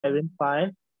In 5,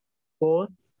 4,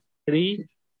 3,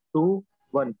 2,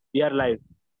 1. We are live.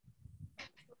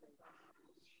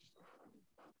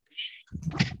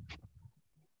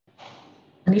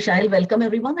 Anish, I'll welcome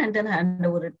everyone and then hand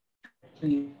over it to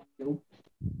you.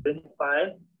 In 5,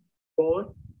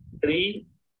 4, 3,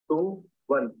 2,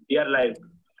 1. We are live.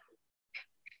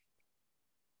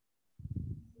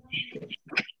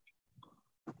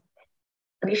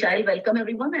 Anish, I'll welcome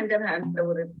everyone and then hand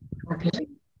over it. Okay.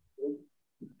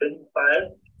 In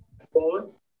 5, 4,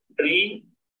 3,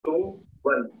 2,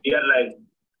 1. We are live.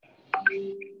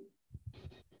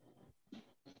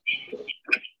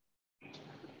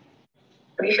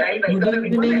 Anish, I'll welcome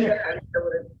everyone and then hand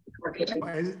over it. Okay.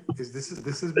 Why is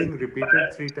this is being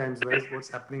repeated 3 times? What's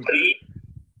happening? 3,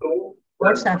 2, 1.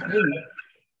 What's happening?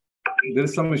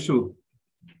 There's some issue.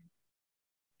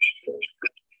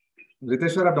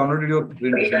 Ritesh, I've downloaded your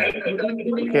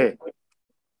presentation. Okay.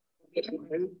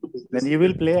 Then you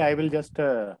will play. I will just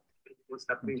What's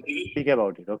happening? speak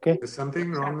about it. Okay. There's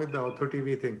something wrong with the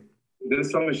OrthoTV thing. There is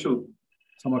some issue.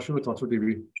 Some issue with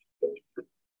OrthoTV.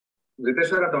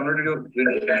 Ritesh, I've downloaded your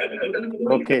presentation.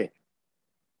 Okay.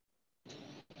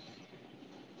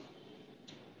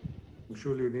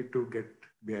 Usually you need to get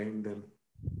behind them.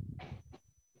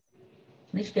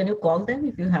 Anish, can you call them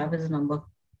if you have his number?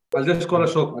 I'll just call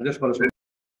Ashok.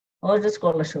 Or just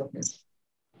call Ashok. Yes.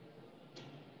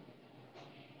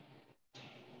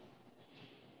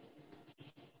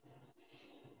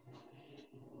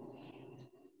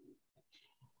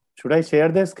 Should I share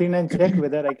the screen and check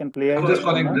whether I can play? I'm just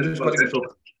calling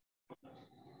Ashok.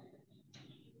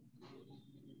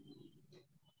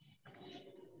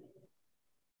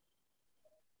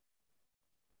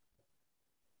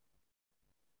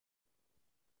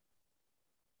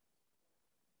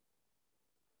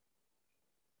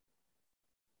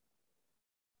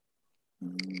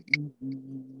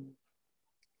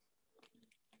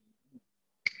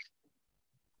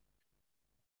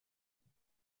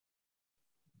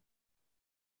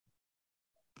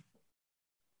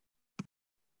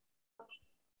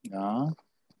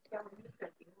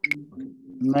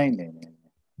 नहीं.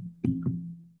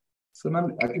 So,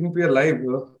 ma'am, I think we are live.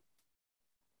 You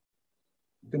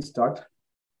can start.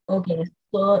 Okay.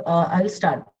 So I'll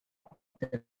start.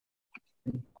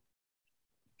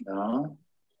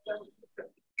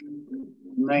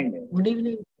 नहीं. Good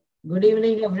evening. Good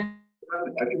evening, everyone.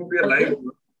 I think we are live.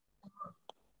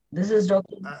 This is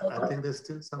Dr. I think there's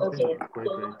still something Okay. not quite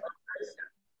right.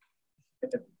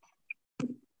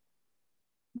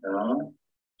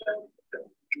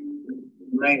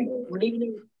 नहीं. Good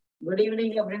evening. Good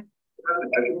evening, everyone.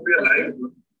 I think we are live.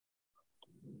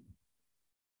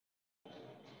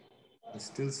 There's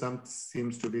still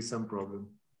seems to be some problem.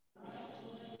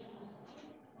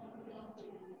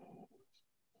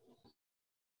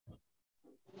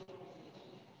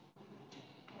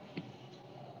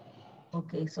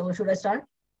 Okay, so should I start?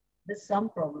 There's some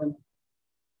problem.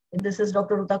 This is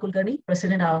Dr. Ruta Kulkarni,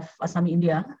 President of Asami,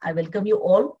 India. I welcome you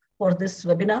all for this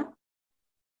webinar.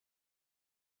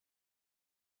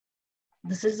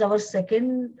 This is our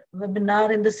second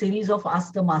webinar in the series of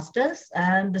Ask the Masters,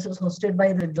 and this is hosted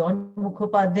by the John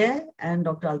Mukhopadhya and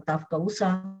Dr. Altaf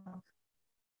Kawoosa.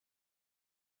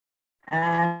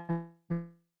 And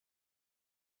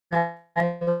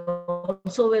I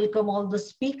also welcome all the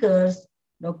speakers,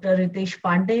 Dr. RITESH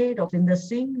Pandey, Dr.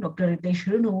 SINGH, Dr. RITESH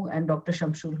RUNU, and Dr.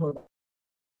 SHAMSUL.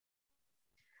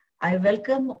 I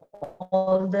welcome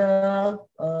all the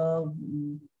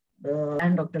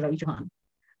and Dr. Ravi Chauhan.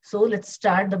 So let's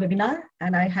start the webinar,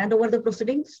 and I hand over the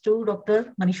proceedings to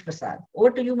Dr. Manish Prasad.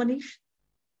 Over to you, Manish.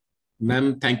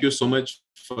 Ma'am, thank you so much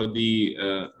for the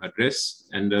address.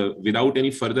 And without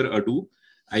any further ado,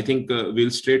 I think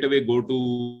we'll straight away go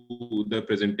to the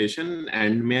presentation.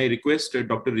 And may I request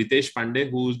Dr. Ritesh Pandey,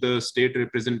 who's the state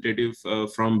representative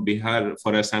from Bihar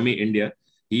for Asami, India.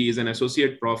 He is an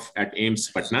associate prof at AIMS,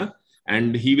 Patna.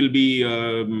 And he will be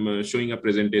showing a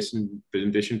presentation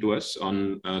to us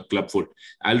on clubfoot.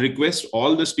 I'll request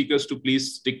all the speakers to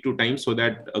please stick to time so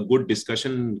that a good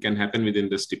discussion can happen within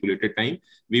the stipulated time.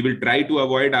 We will try to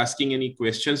avoid asking any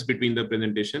questions between the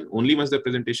presentation. Only once the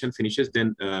presentation finishes,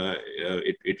 then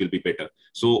it will be better.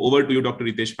 So over to you, Dr.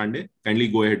 Ritesh Pandey. Kindly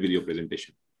go ahead with your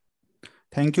presentation.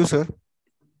 Thank you, sir.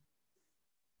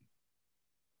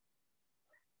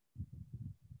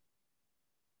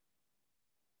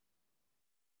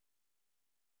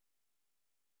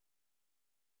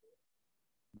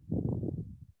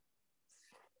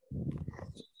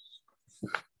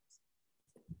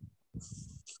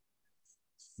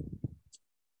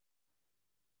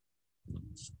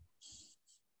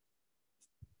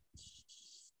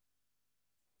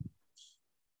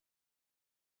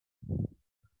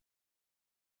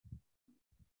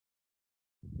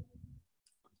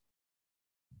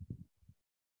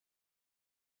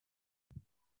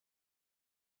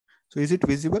 So is it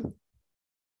visible?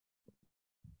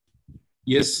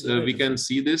 Yes, we can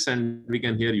see this and we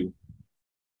can hear you.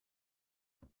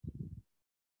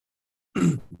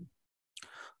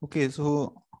 Okay,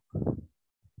 so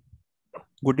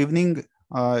good evening,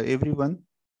 everyone.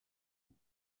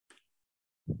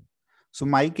 So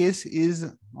my case is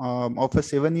of a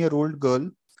 7-year-old girl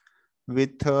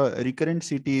with recurrent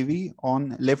CTV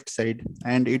on left side,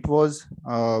 and it was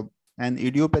an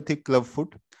idiopathic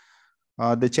clubfoot.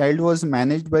 The child was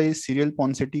managed by serial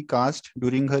Ponseti cast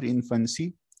during her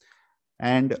infancy.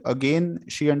 And again,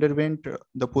 she underwent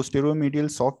the posteromedial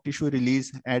soft tissue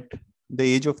release at the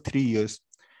age of 3 years.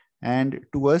 And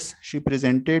to us, she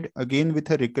presented again with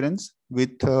a recurrence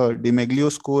with a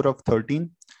DiMaglio score of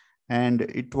 13. And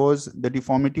the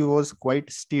deformity was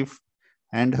quite stiff.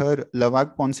 And her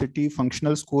Lavag-Ponseti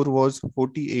functional score was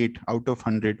 48 out of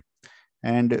 100.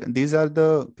 And these are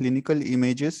the clinical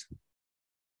images.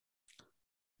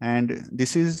 And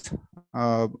this is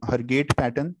her gait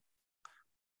pattern.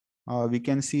 We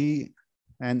can see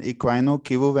an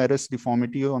equinocavovarus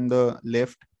deformity on the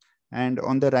left, and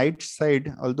on the right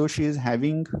side, although she is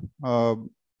having an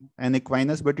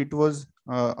equinus, but it was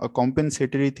a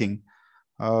compensatory thing.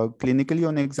 Clinically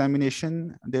on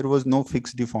examination, there was no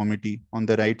fixed deformity on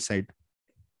the right side.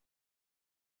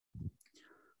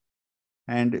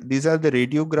 And these are the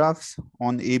radiographs.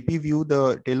 On AP view,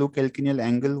 the talocalcaneal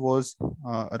angle was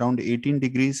around 18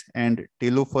 degrees and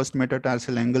talo first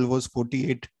metatarsal angle was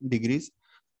 48 degrees.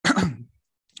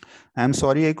 I'm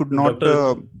sorry, I could not.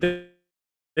 Dr.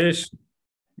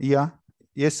 Yeah.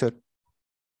 Yes, sir.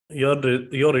 Your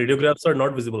radiographs are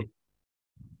not visible.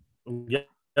 Yeah,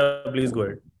 please go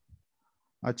ahead.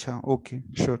 Acha, okay,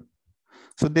 sure.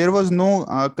 So there was no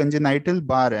congenital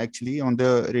bar actually on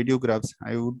the radiographs.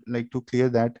 I would like to clear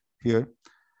that here.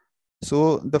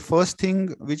 So the first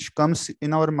thing which comes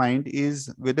in our mind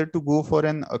is whether to go for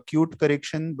an acute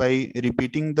correction by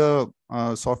repeating the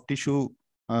soft tissue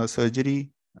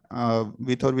surgery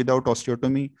with or without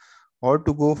osteotomy, or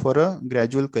to go for a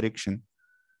gradual correction.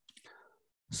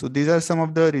 So these are some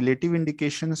of the relative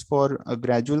indications for a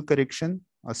gradual correction: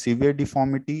 a severe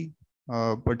deformity,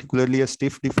 particularly a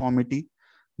stiff deformity,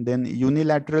 then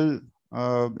unilateral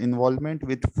involvement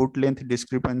with foot length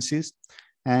discrepancies,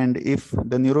 and if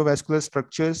the neurovascular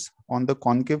structures on the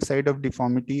concave side of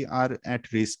deformity are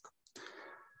at risk.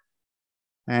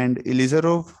 And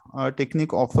Ilizarov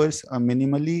technique offers a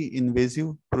minimally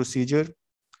invasive procedure,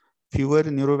 fewer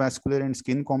neurovascular and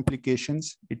skin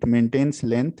complications, it maintains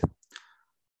length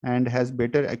and has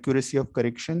better accuracy of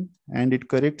correction, and it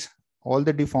corrects all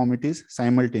the deformities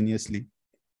simultaneously.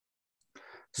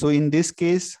 So in this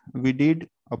case, we did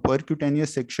a percutaneous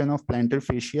section of plantar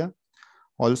fascia.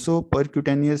 Also,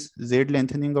 percutaneous Z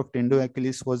lengthening of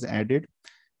tendo-Achilles was added,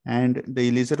 and the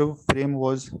Ilizarov frame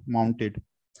was mounted.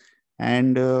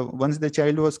 And once the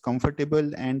child was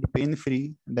comfortable and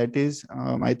pain-free, that is,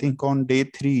 I think on day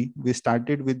 3, we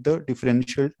started with the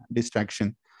differential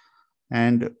distraction.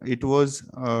 And it was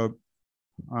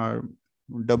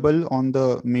double on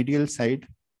the medial side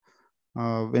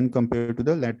when compared to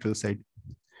the lateral side.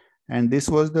 And this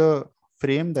was the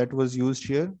frame that was used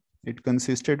here. It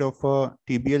consisted of a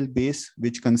tibial base,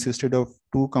 which consisted of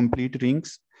 2 complete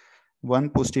rings, 1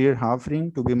 posterior half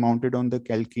ring to be mounted on the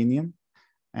calcaneum,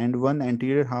 and 1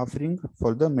 anterior half ring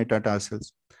for the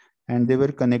metatarsals. And they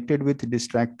were connected with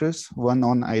distractors, 1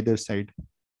 on either side.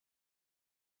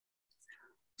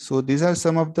 So these are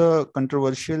some of the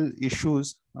controversial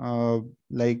issues,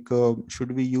 like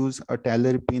should we use a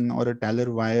talar pin or a talar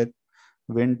wire,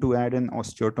 when to add an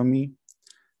osteotomy,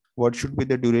 what should be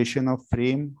the duration of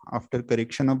frame after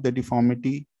correction of the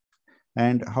deformity,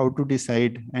 and how to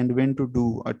decide and when to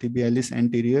do a tibialis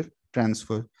anterior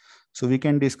transfer. So we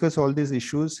can discuss all these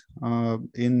issues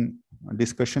in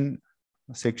discussion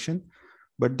section,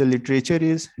 but the literature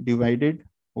is divided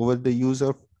over the use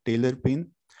of talar pin.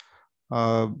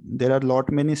 There are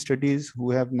many studies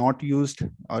who have not used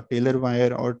a talar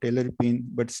wire or talar pin,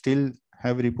 but still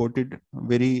have reported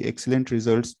very excellent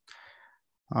results.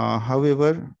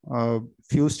 However,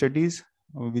 few studies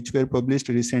which were published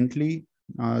recently,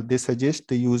 they suggest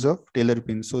the use of talar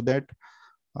pin so that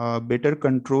better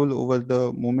control over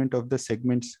the movement of the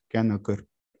segments can occur.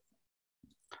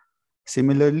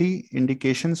 Similarly,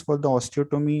 indications for the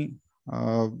osteotomy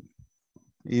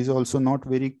is also not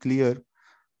very clear.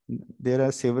 There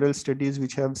are several studies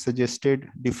which have suggested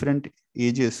different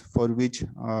ages for which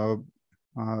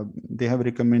they have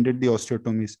recommended the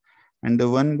osteotomies. And the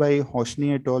one by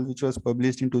Hosny et al., which was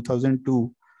published in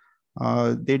 2002,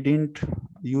 they didn't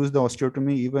use the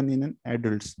osteotomy even in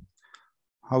adults.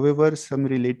 However, some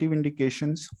relative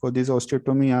indications for this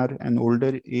osteotomy are an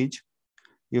older age,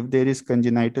 if there is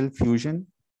congenital fusion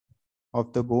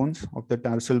of the bones, of the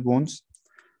tarsal bones,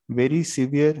 very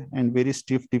severe and very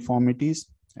stiff deformities,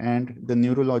 and the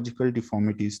neurological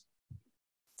deformities.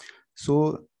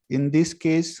 So in this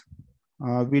case,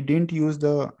 we didn't use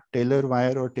the Taylor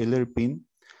wire or Taylor pin.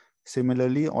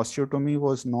 Similarly, osteotomy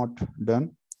was not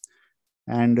done,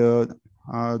 and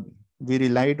we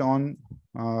relied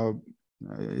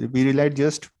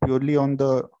just purely on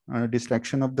the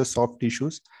distraction of the soft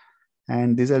tissues.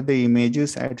 And these are the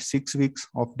images at 6 weeks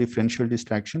of differential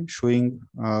distraction showing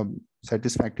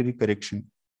satisfactory correction.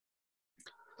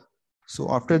 So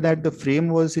after that, the frame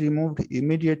was removed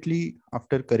immediately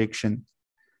after correction.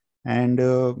 And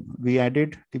we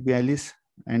added tibialis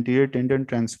anterior tendon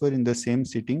transfer in the same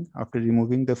sitting after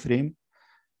removing the frame.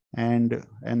 And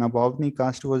an above knee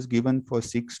cast was given for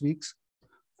 6 weeks,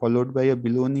 followed by a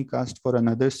below knee cast for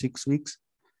another 6 weeks,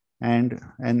 and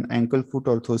an ankle foot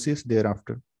orthosis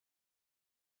thereafter.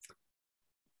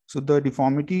 So the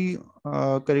deformity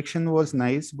correction was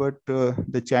nice, but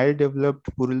the child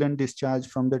developed purulent discharge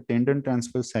from the tendon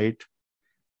transfer site.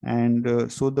 And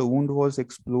so the wound was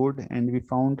explored, and we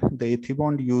found the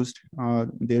ethibond used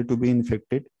there to be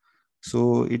infected.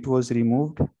 So it was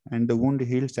removed, and the wound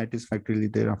healed satisfactorily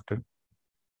thereafter.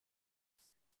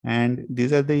 And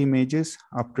these are the images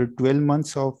after 12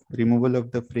 months of removal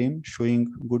of the frame,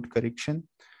 showing good correction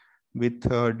with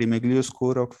De Meglio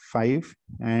score of 5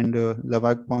 and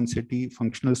Lavag-Ponseti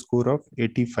functional score of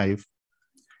 85.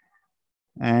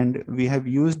 And we have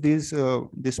used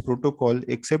this protocol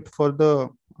except for the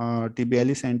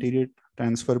tibialis anterior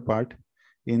transfer part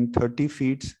in 30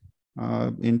 feet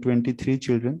in 23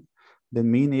 children. The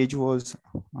mean age was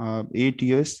 8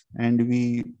 years, and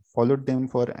we followed them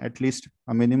for at least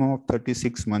a minimum of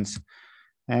 36 months.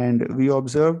 And we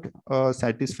observed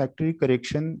satisfactory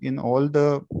correction in all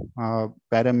the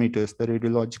parameters, the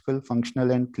radiological,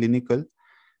 functional, and clinical.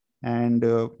 And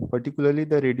particularly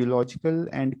the radiological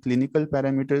and clinical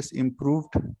parameters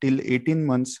improved till 18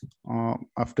 months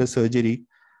after surgery.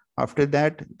 After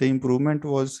that, the improvement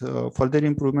was, further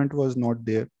improvement was not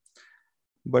there.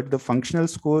 But the functional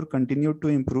score continued to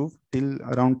improve till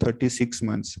around 36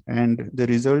 months. And the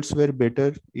results were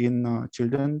better in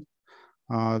children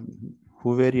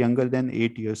who were younger than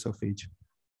 8 years of age.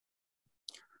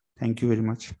 Thank you very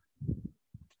much.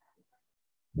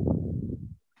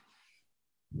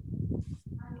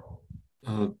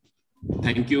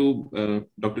 Thank you,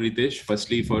 Dr. Ritesh,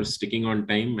 firstly for sticking on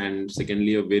time, and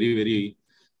secondly, a very, very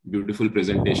beautiful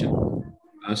presentation.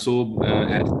 As Sam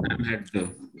had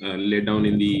laid down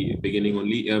in the beginning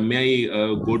only, may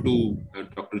I go to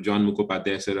Dr. John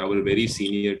Mukhopadhya, sir, our very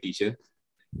senior teacher.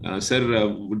 Sir,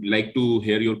 would like to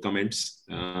hear your comments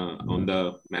on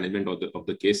the management of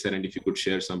the case, sir, and if you could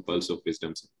share some pearls of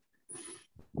wisdom, sir.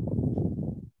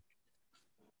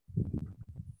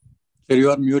 Sir, you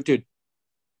are muted.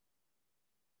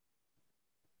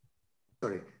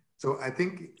 Sorry. So I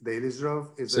think the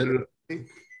Ilizarov is Sir,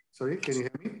 sorry, can you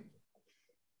hear me?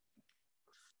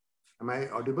 Am I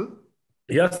audible?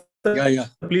 Yes, sir. Yeah.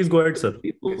 Please go ahead, sir.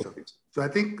 Okay, so I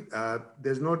think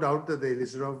there's no doubt that the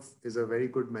Ilizarov is a very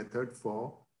good method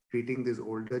for treating these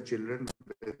older children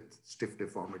with stiff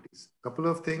deformities. A couple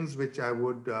of things which I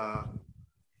would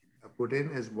put in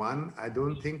is, one, I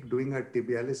don't think doing a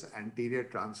tibialis anterior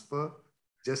transfer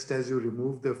just as you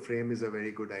remove the frame is a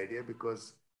very good idea,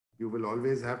 because you will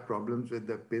always have problems with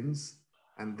the pins,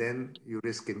 and then you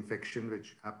risk infection,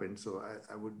 which happens. So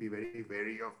I would be very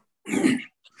wary of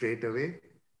straight away.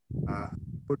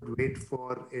 Would wait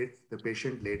for the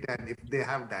patient later, and if they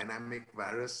have dynamic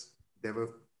varus, they have a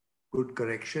good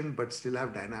correction, but still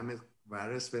have dynamic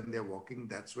varus when they're walking,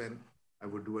 that's when I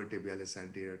would do a tibialis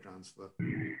anterior transfer.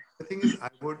 The thing is,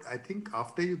 I think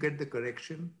after you get the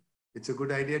correction, it's a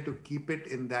good idea to keep it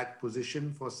in that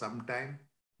position for some time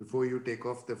before you take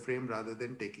off the frame, rather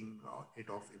than taking it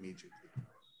off immediately.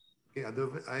 Okay,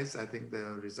 otherwise, I think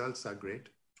the results are great.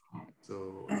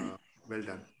 So, well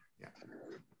done. Yeah.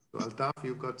 So, Altaf,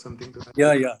 you got something to add?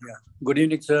 Yeah. Good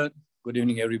evening, sir. Good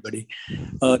evening, everybody.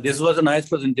 This was a nice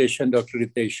presentation, Dr.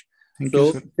 Ritesh. Thank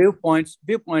you, sir.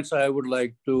 Few points I would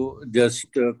like to just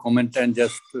comment and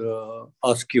just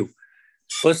ask you.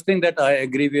 First thing that I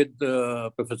agree with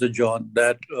Professor John,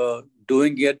 that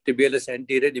doing it tibialis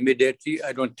anterior immediately,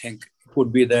 I don't think it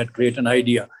would be that great an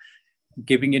idea.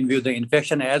 Keeping in view the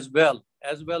infection as well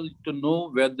to know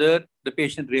whether the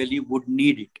patient really would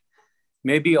need it.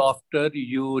 Maybe after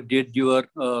you did your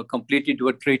completed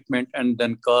your treatment and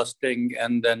then casting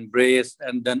and then brace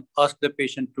and then ask the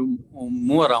patient to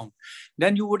move around,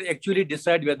 then you would actually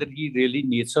decide whether he really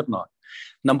needs or not.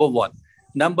 Number one.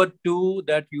 Number two,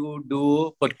 that you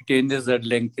do percutaneous Z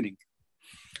lengthening.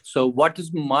 So what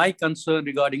is my concern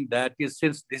regarding that is,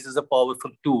 since this is a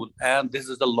powerful tool and this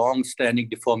is a long-standing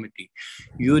deformity,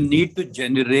 you need to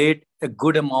generate a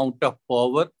good amount of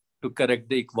power to correct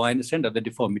the equinus and other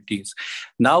deformities.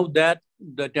 Now that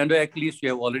the tendo-Achilles, you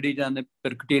have already done a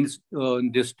percutaneous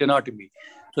this tenotomy.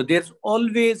 So there's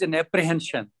always an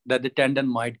apprehension that the tendon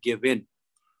might give in.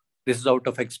 This is out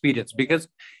of experience, because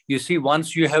you see,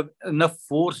 once you have enough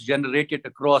force generated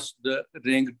across the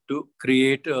ring to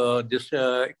create this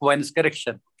equinus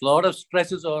correction, a lot of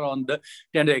stresses are on the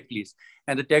tendo-Achilles.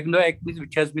 And the tendo-Achilles,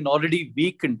 which has been already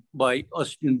weakened by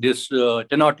us in this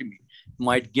tenotomy,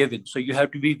 might give in. So you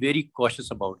have to be very cautious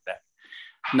about that.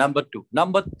 Number two.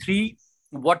 Number three,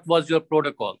 what was your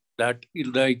protocol? That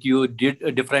like you did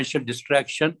a differential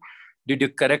distraction. Did you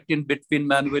correct in between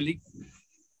manually?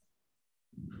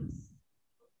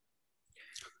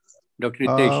 Dr.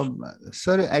 Ritesh.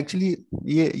 Sir, actually,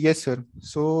 yes, sir.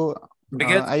 So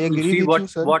because I agree see, with you,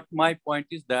 sir. What my point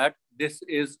is that this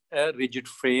is a rigid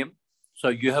frame. So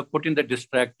you have put in the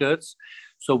distractors.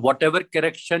 So whatever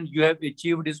correction you have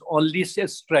achieved is only a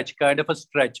stretch, kind of a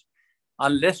stretch,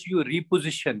 unless you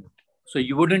reposition it. So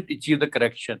you wouldn't achieve the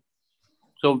correction.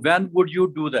 So when would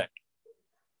you do that?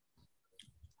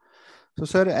 So,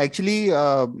 sir, actually,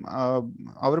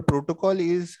 our protocol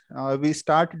is we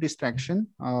start distraction,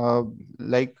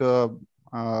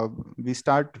 we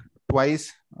start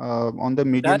twice on the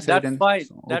medial side. That's fine.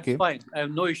 That's fine. I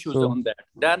have no issues on that.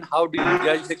 Then how do you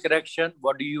judge the correction?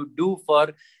 What do you do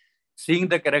for seeing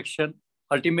the correction?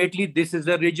 Ultimately, this is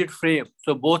a rigid frame.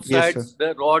 So both sides,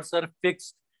 the rods are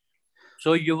fixed.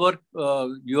 So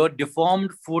your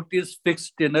deformed foot is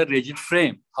fixed in a rigid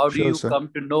frame. How do you come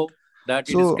to know that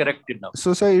it is corrected now?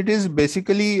 So, sir, it is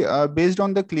basically based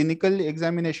on the clinical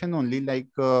examination only. Like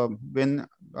when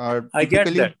I get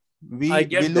that.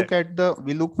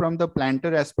 we look from the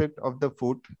plantar aspect of the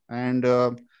foot, and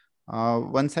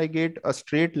once I get a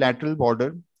straight lateral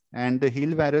border and the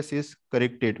heel varus is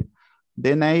corrected,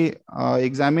 then I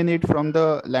examine it from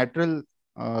the lateral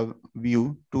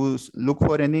view to look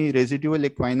for any residual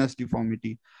equinus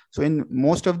deformity. So in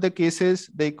most of the cases,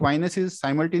 the equinus is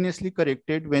simultaneously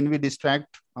corrected when we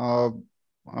distract for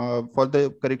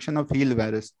the correction of heel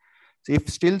varus. So if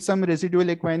still some residual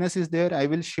equinus is there, I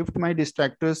will shift my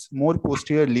distractors more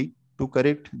posteriorly to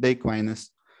correct the equinus.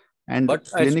 And but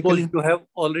I suppose you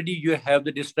have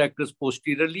the distractors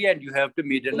posteriorly and you have the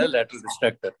medial and lateral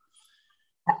distractor.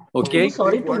 Okay.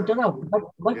 Sorry to interrupt,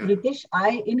 but Ritesh,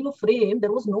 in your frame,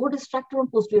 there was no distractor on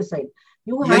posterior side.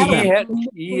 Dr.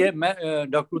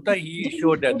 Ruta, he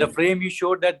showed that. The frame he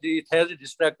showed that it has the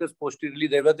distractors posteriorly.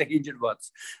 There were the hinged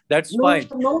ones. That's fine.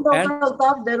 No, Dr.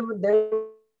 Altaf, there.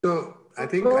 So I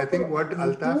think what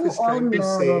Altaf is trying to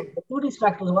say. Two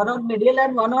distractors, one on medial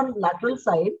and one on lateral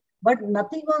side, but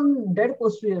nothing on dead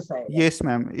posterior side. Yes,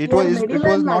 ma'am. It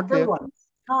was not there.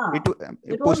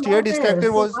 Posterior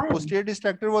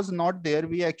distractor was not there.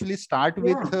 We actually start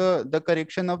with the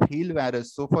correction of heel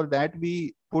varus. So for that,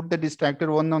 we put the distractor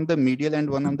one on the medial and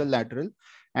one on the lateral.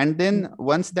 And then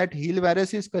once that heel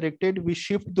varus is corrected, we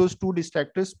shift those two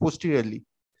distractors posteriorly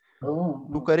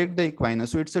to correct the equinus.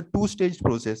 So it's a two-stage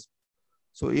process.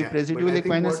 So if residual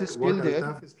equinus is still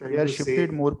there, they are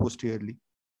shifted more posteriorly.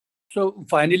 So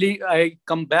finally, I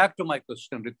come back to my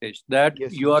question, Ritesh, that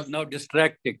you are now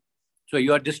distracting. So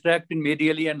you are distracting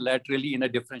medially and laterally in a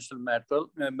differential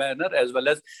manner, as well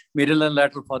as medial and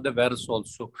lateral for the varus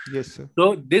also. Yes, sir.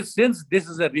 So since this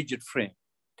is a rigid frame,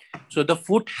 so the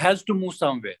foot has to move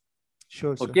somewhere.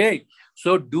 Sure, sir. Okay.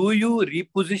 So do you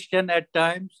reposition at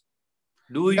times?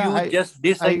 Do you just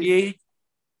disengage?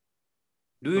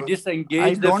 Do you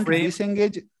disengage the frame?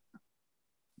 Disengage.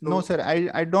 No, sir.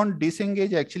 I don't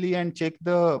disengage actually and check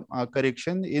the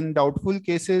correction. In doubtful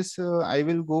cases, I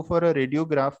will go for a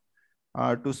radiograph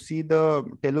to see the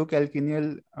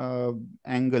talocalcaneal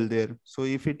angle there. So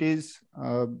if it is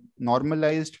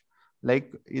normalized,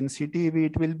 like in CTV,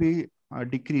 it will be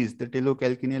decreased, the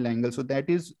talocalcaneal angle. So that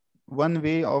is one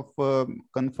way of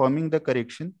confirming the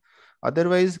correction.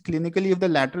 Otherwise, clinically, if the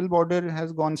lateral border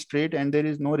has gone straight and there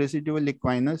is no residual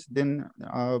equinus, then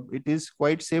it is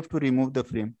quite safe to remove the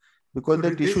frame, because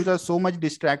the tissues are so much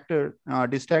distracted.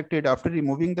 After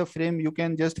removing the frame, you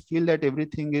can just feel that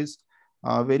everything is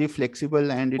very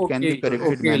flexible and it can be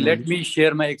corrected manually. Let me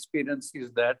share my experience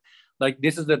is that, like,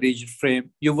 this is the rigid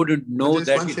frame. You wouldn't know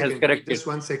that it has corrected. Just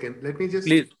 1 second. Let me just...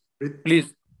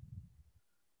 Please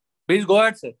go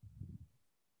ahead, sir.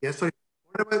 Yes, sorry.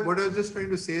 What I was just trying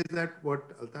to say is that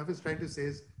what Altaf is trying to say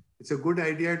is it's a good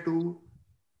idea to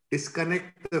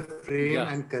disconnect the frame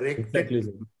and correct it.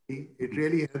 It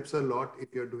really helps a lot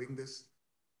if you're doing this.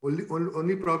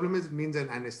 Only problem means an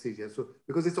anesthesia. So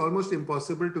because it's almost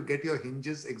impossible to get your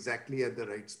hinges exactly at the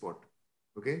right spot.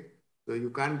 Okay, so you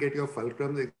can't get your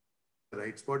fulcrum at the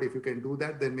right spot. If you can do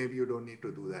that, then maybe you don't need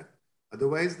to do that.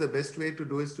 Otherwise, the best way to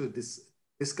do is to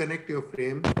disconnect your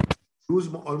frame. Use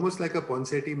almost like a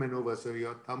Ponseti maneuver. So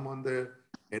your thumb on the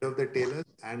head of the talus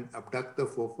and abduct the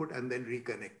forefoot and then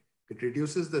reconnect. It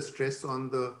reduces the stress on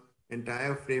the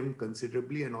entire frame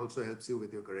considerably and also helps you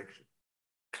with your correction.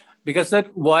 Because sir,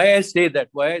 why I say that,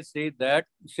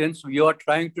 since we are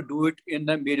trying to do it in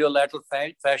a mediolateral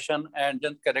fashion and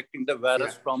then correcting the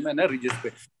varus from an rigid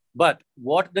space. But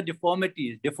what the deformity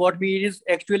is? Deformity is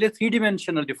actually a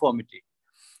three-dimensional deformity.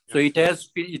 So it has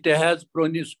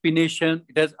spination,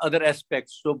 it has other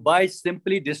aspects. So by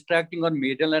simply distracting on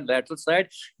medial and lateral side,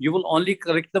 you will only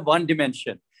correct the one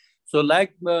dimension. So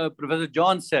like Professor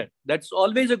John said, that's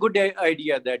always a good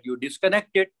idea that you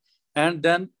disconnect it and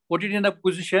then put it in a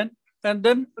position and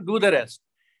then do the rest.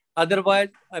 Otherwise,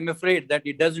 I'm afraid that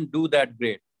it doesn't do that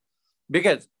great.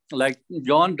 Because like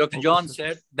Dr. John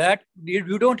said, that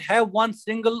you don't have one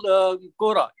single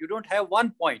cora, you don't have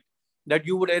one point that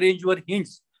you would arrange your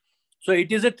hinge. So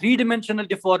it is a three-dimensional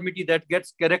deformity that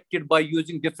gets corrected by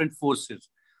using different forces.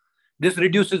 This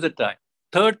reduces the time.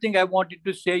 Third thing I wanted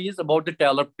to say is about the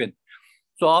talar pin.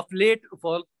 So of late,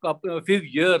 for a few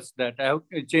years, that I have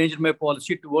changed my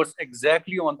policy towards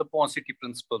exactly on the Ponseti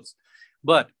principles.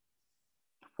 But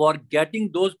for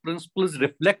getting those principles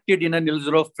reflected in an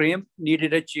Ilizarov frame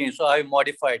needed a change. So I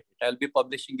modified it. I'll be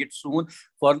publishing it soon.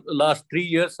 For the last 3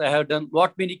 years, I have done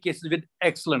many cases with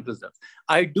excellent results.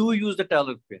 I do use the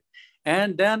talar pin.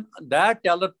 And then that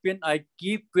talar pin I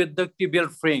keep with the tibial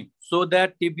frame so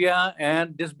that tibia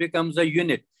and this becomes a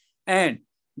unit. And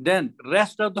then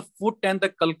rest of the foot and the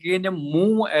calcaneum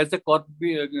move as a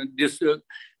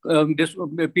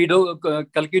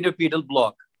calcaneopedal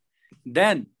block.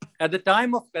 Then at the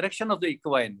time of correction of the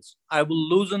equinus, I will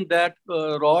loosen that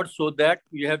rod so that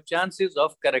you have chances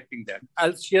of correcting that.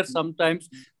 I'll share sometimes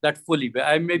that fully.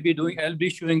 I'll be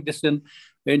showing this in,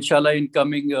 inshallah, in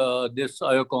coming this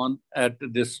IOCON at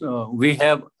this.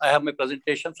 I have my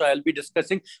presentation, so I'll be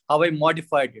discussing how I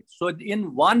modified it. So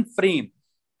in one frame,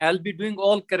 I'll be doing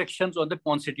all corrections on the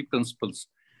Ponseti principles.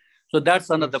 So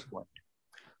that's another point.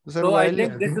 So I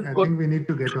think we need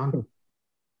to get on.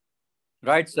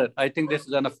 Right, sir. I think this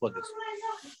is enough for this.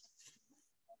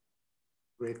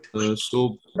 Great.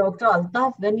 So, Dr.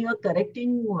 Altaf, when you are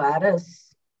correcting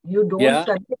varus, you don't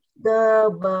connect the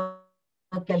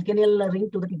calcaneal ring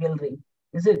to the tibial ring,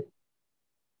 is it?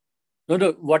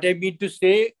 No. What I mean to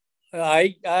say,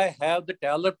 I have the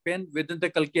talar pin within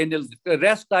the calcaneal. The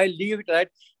rest I leave it right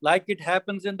like it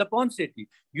happens in the Ponseti.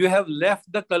 You have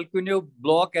left the calcaneal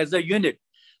block as a unit.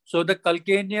 So the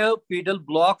calcaneopedal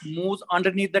block moves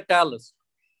underneath the talus.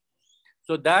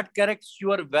 So that corrects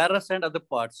your varus and other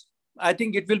parts. I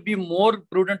think it will be more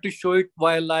prudent to show it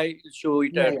while I show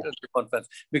it at the conference,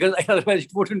 because otherwise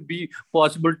it wouldn't be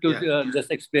possible to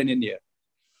just explain in here.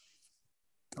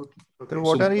 Okay. So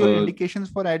what are your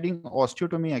indications for adding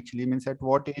osteotomy actually? Means at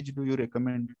what age do you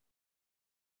recommend?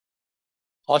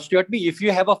 Osteotomy, if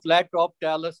you have a flat top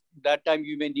talus, that time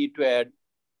you may need to add.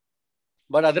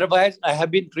 But otherwise, I have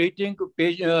been treating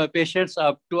patients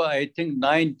up to, I think,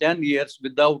 9-10 years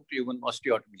without even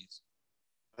osteotomies.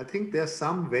 I think there's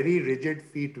some very rigid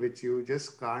feet which you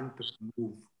just can't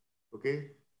move.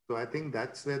 Okay. So I think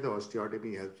that's where the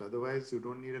osteotomy helps. Otherwise, you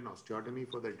don't need an osteotomy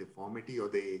for the deformity or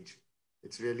the age.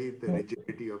 It's really the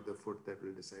rigidity of the foot that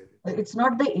will decide it. It's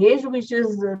not the age which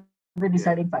is the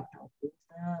deciding factor.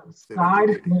 It's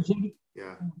scarred, rigid.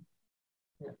 Yeah.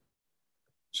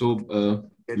 So,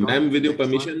 ma'am, with your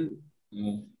permission,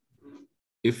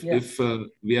 if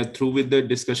we are through with the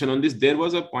discussion on this, there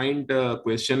was a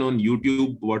question on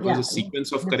YouTube. What was the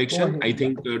sequence of correction? I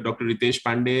think Dr. RITESH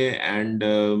Pandey and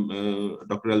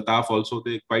Dr. Altaf also,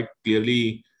 they quite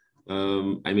clearly,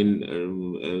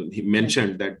 he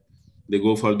mentioned that they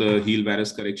go for the heel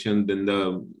varus correction, then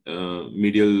the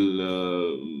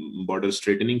medial border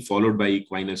straightening, followed by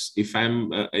equinus. If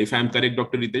I'm correct,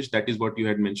 Dr. RITESH, that is what you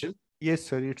had mentioned. Yes,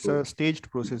 sir. It's a staged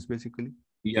process, basically.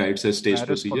 Yeah, it's a staged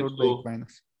procedure. Followed by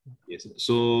equinus. Yes.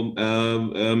 So,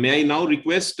 may I now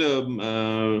request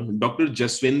Dr.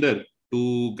 Jaswinder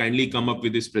to kindly come up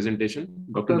with this presentation?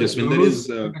 Dr. Jaswinder is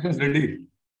ready.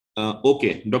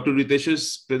 Okay. Dr. RITESH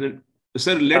is present.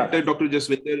 Sir, let Dr.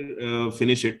 Jaswinder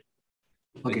finish it.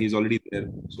 Okay. He's already there.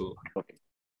 So,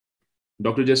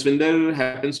 Dr. Jaswinder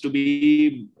happens to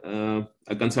be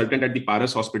a consultant at the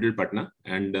Paras Hospital, Patna,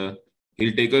 and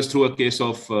he'll take us through a case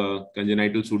of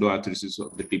congenital pseudoarthritis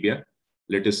of the tibia.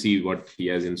 Let us see what he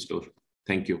has in store.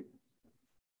 Thank you.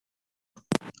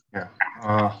 Yeah.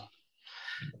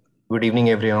 Good evening,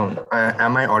 everyone.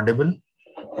 Am I audible?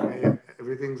 Yeah,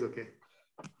 everything's okay.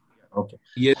 Okay.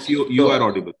 Yes, you are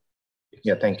audible.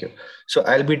 Yeah, thank you. So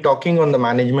I'll be talking on the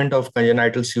management of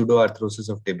congenital pseudoarthrosis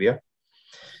of tibia.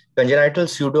 Congenital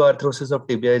pseudoarthrosis of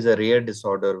tibia is a rare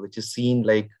disorder which is seen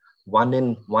like 1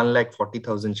 in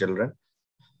 1,40,000 children.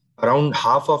 Around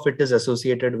half of it is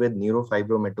associated with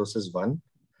neurofibromatosis 1.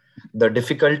 The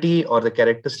difficulty or the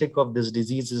characteristic of this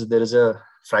disease is there is a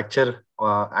fracture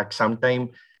at some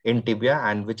time in tibia,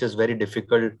 and which is very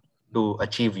difficult to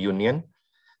achieve union.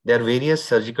 There are various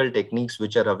surgical techniques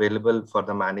which are available for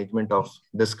the management of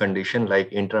this condition, like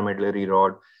intramedullary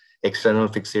rod, external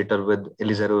fixator with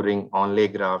Ilizarov ring,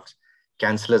 onlay grafts,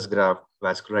 cancellous graft,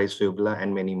 vascularized fibula,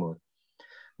 and many more.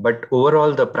 But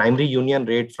overall, the primary union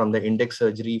rate from the index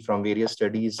surgery from various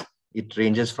studies, it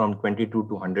ranges from 22 to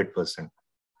 100%.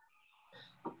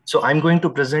 So I'm going to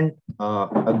present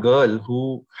a girl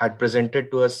who had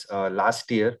presented to us last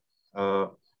year,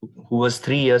 who was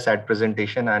 3 years at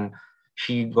presentation, and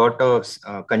she got a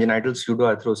congenital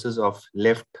pseudoarthrosis of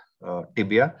left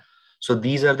tibia. So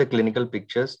these are the clinical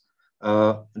pictures.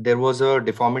 There was a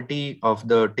deformity of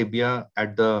the tibia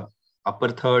at the upper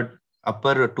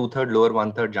 2/3, lower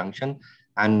 1/3 junction,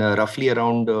 and roughly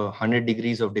around 100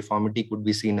 degrees of deformity could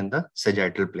be seen in the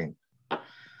sagittal plane.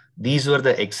 These were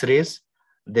the X-rays.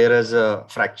 There is a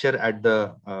fracture at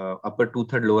the upper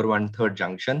 2/3, lower 1/3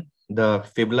 junction. The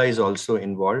fibula is also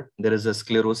involved. There is a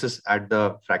sclerosis at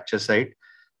the fracture site.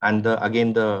 And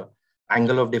again, the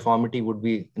angle of deformity would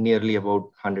be nearly about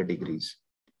 100 degrees.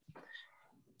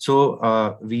 So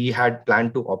we had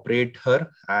planned to operate her,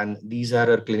 and these are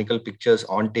her clinical pictures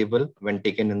on table when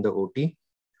taken in the OT.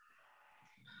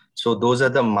 So those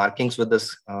are the markings with the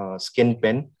skin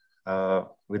pen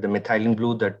with the methylene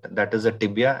blue, that is a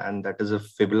tibia and that is a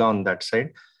fibula on that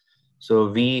side. So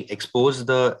we expose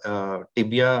the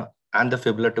tibia and the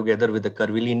fibula together with a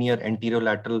curvilinear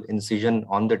anterolateral incision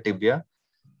on the tibia.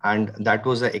 And that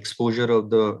was the exposure of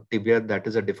the tibia. That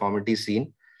is a deformity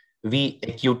seen. We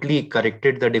acutely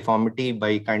corrected the deformity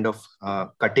by kind of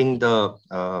cutting the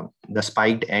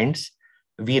spiked ends.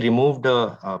 We removed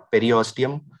the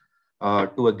periosteum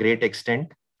to a great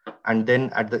extent. And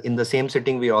then in the same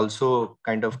sitting, we also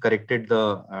kind of corrected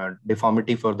the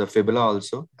deformity for the fibula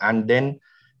also. And then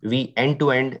we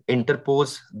end-to-end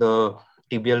interpose the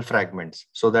tibial fragments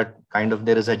so that kind of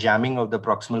there is a jamming of the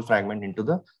proximal fragment into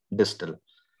the distal.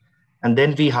 And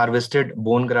then we harvested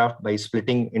bone graft by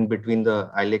splitting in between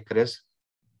the iliac crest.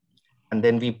 And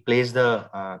then we placed the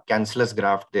cancellous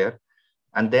graft there.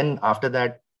 And then after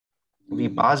that, we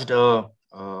passed a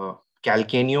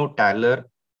calcaneo-talar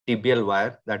tibial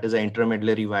wire, that is an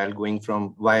intramedullary wire going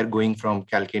from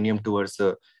calcaneum towards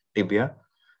the tibia.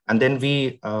 And then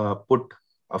we put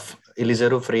a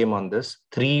Ilizarov frame on this,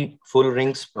 3 full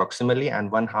rings proximally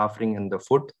and 1 half ring in the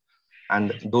foot. And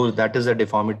that is a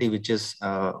deformity which is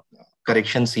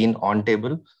correction seen on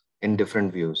table in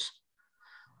different views.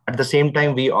 At the same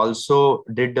time, we also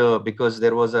did, because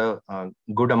there was a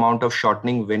good amount of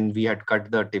shortening when we had cut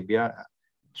the tibia.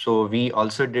 So we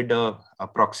also did a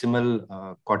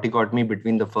proximal corticotomy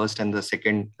between the first and the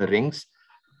second rings.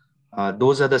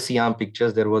 Those are the Shyam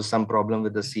pictures. There was some problem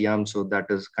with the Shyam, so that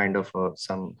is kind of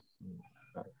some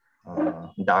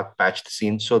dark patched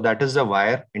scene. So that is the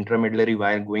wire, intramedullary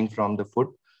wire going from the foot.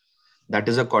 That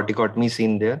is a corticotomy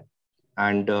scene there,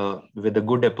 and with a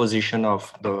good deposition of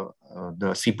the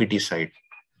CPT site.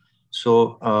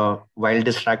 So while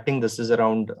distracting, this is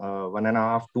around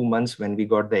 1.5 to 2 months when we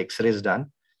got the X-rays done.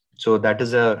 So that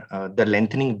is the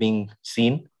lengthening being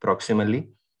seen proximally,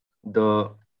 the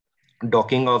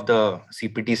docking of the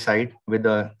CPT site with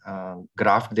the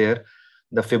graft there.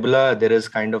 The fibula, there is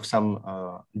kind of some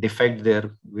defect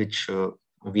there, which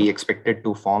we expected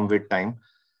to form with time.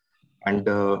 And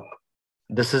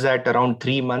this is at around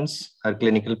 3 months, our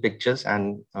clinical pictures.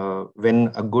 And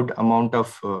when a good amount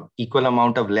of, equal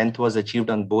amount of length was achieved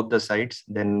on both the sides,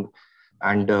 then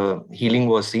healing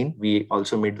was seen, we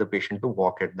also made the patient to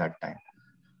walk at that time.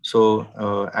 So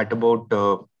at about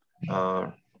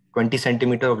 20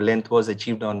 centimeter of length was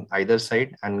achieved on either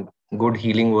side and good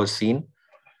healing was seen.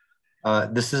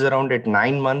 This is around at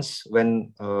 9 months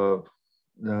when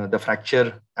the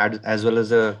fracture as well as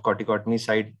the corticotomy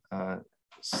side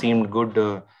seemed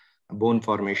good bone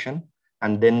formation.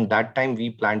 And then that time we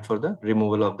planned for the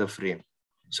removal of the frame.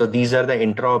 So these are the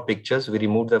intra pictures. We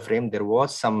removed the frame. There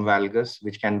was some valgus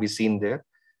which can be seen there.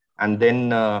 And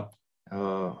then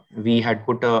we had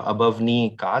put a above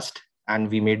knee cast and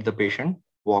we made the patient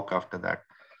walk after that.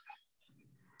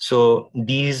 So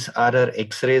these are our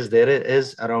X-rays. There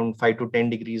is around 5 to 10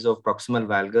 degrees of proximal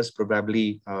valgus,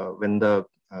 probably when the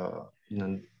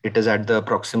it is at the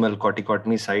proximal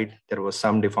corticotomy site. There was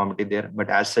some deformity there, but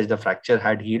as such, the fracture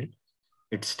had healed.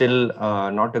 It's still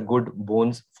not a good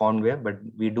bones formed there, but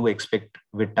we do expect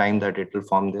with time that it will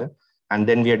form there. And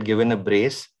then we had given a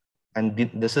brace, and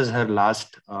this is her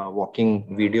last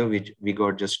walking video, which we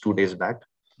got just 2 days back.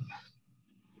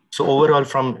 So overall,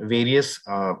 from various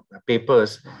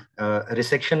papers,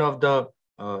 resection of the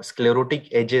sclerotic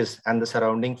edges and the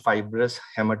surrounding fibrous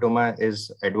hematoma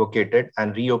is advocated,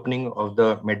 and reopening of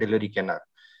the medullary canal.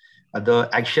 The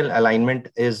axial alignment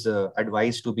is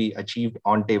advised to be achieved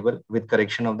on table with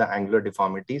correction of the angular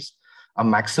deformities. A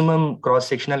maximum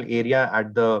cross-sectional area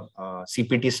at the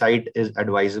CPT site is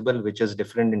advisable, which is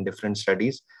different in different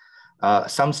studies.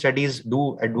 Some studies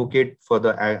do advocate for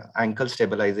the ankle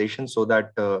stabilization so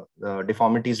that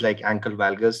deformities like ankle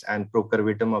valgus and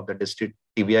procurvatum of the distal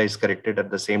tibia is corrected at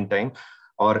the same time,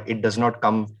 or it does not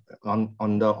come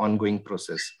on the ongoing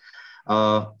process.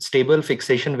 Stable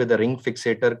fixation with a ring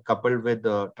fixator coupled with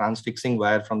the transfixing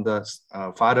wire from the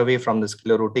far away from the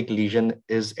sclerotic lesion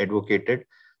is advocated.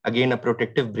 Again, a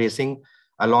protective bracing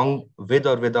along with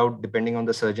or without, depending on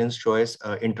the surgeon's choice,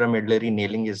 intramedullary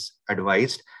nailing is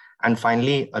advised. And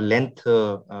finally, a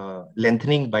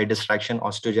lengthening by distraction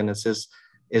osteogenesis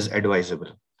is advisable.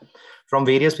 From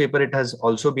various papers, it has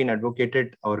also been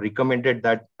advocated or recommended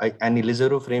that an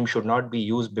Ilizarov frame should not be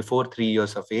used before 3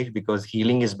 years of age, because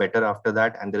healing is better after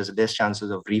that and there is less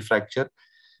chances of refracture.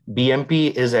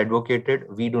 BMP is advocated.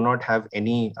 We do not have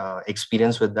any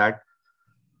experience with that.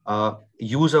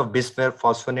 Use of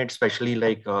bisphosphonate, especially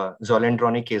like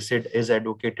zoledronic acid, is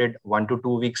advocated 1 to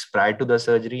 2 weeks prior to the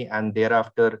surgery, and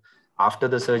thereafter after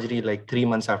the surgery, like 3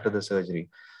 months after the surgery.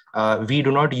 We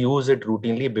do not use it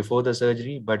routinely before the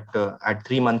surgery, but at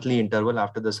 3 monthly interval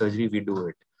after the surgery, we do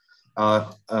it.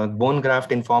 Bone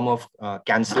graft in form of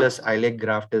cancellous iliac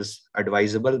graft is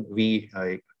advisable. We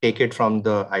take it from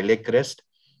the iliac crest.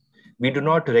 We do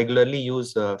not regularly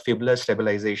use fibular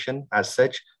stabilization as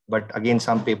such, but again,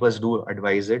 some papers do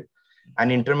advise it.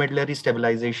 And intramedullary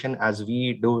stabilization, as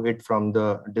we do it from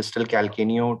the distal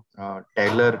calcaneo,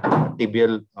 talar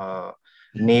tibial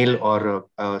nail or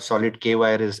solid K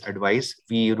wire is advised.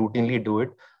 We routinely do it.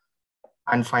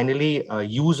 And finally,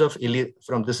 use of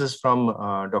this is from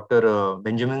Dr.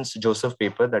 Benjamin's Joseph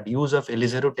paper, that use of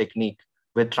Ilizarov technique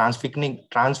with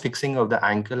transfixing of the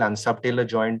ankle and subtalar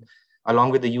joint,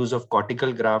 along with the use of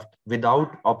cortical graft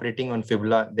without operating on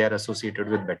fibula, they are associated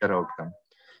with better outcome.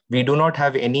 We do not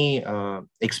have any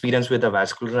experience with a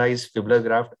vascularized fibular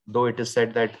graft, though it is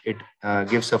said that it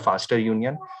gives a faster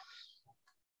union.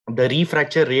 The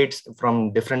refracture rates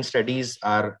from different studies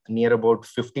are near about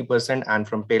 50%, and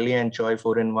from Pele and Choi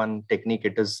 4-in-1 technique,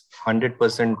 it is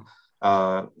 100%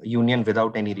 union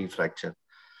without any refracture.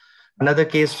 Another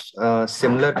case,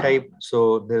 similar type.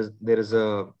 So there is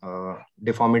a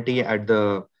deformity at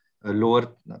the lower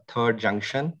third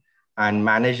junction and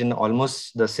managed in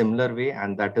almost the similar way,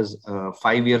 and that is a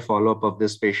 5-year follow-up of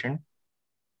this patient.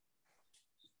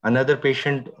 Another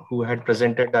patient who had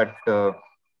presented at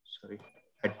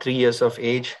 3 years of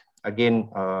age, again,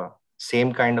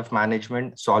 same kind of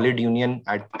management, solid union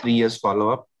at 3 years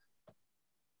follow-up,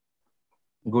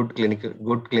 good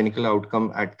clinical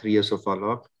outcome at 3 years of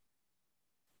follow-up.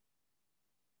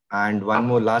 And one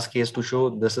more last case to show,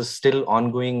 this is still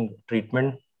ongoing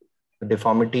treatment,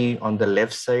 deformity on the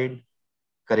left side,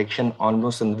 correction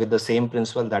almost with the same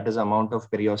principle, that is amount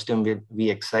of periosteum we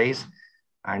excise,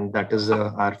 and that is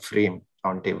our frame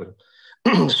on table.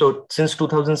 So since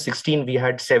 2016, we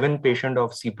had 7 patients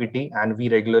of CPT, and we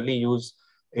regularly use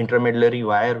intramedullary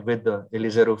wire with the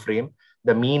Ilizarov frame.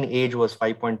 The mean age was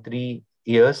 5.3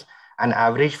 years, and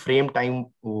average frame time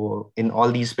in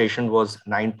all these patients was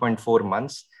 9.4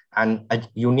 months. And a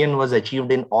union was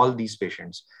achieved in all these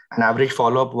patients. An average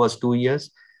follow-up was 2 years.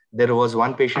 There was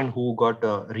one patient who got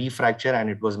a refracture, and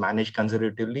it was managed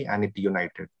conservatively, and it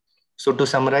united. So to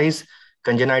summarize,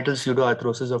 congenital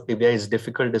pseudoarthrosis of tibia is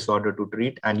difficult disorder to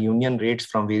treat, and union rates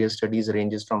from various studies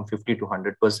ranges from 50 to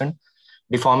 100%.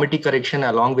 Deformity correction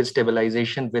along with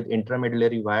stabilization with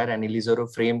intramedullary wire and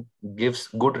Ilizarov frame gives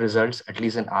good results, at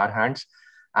least in our hands.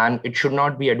 And it should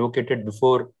not be advocated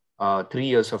before 3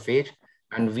 years of age.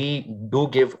 And we do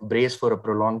give brace for a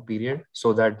prolonged period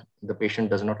so that the patient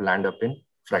does not land up in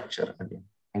fracture again.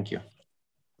 Thank you.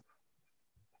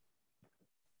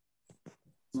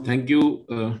 Thank you,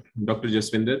 Dr.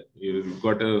 Jaswinder. You've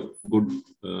got a good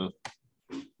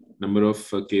number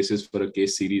of cases for a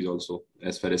case series also,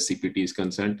 as far as CPT is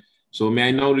concerned. So may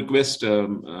I now request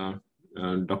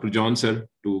Dr. John, sir,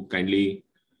 to kindly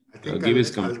give his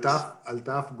comments.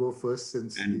 Altaf go first,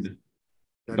 since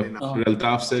Dr.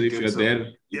 Altaf, sir, if you are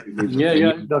there.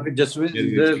 Yeah, Dr.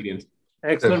 Jaswinder.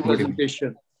 Excellent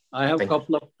presentation. I have a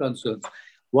couple of concerns.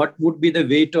 What would be the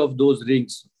weight of those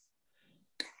rings?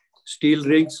 Steel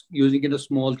rings using in a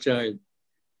small child.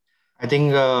 I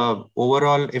think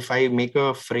overall, if I make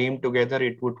a frame together,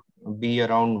 it would be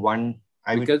around 2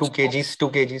 kgs, 2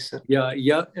 kgs, sir.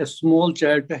 Yeah, a small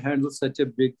child to handle such a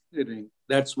big ring.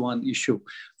 That's one issue.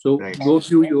 So both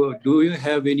you, do you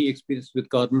have any experience with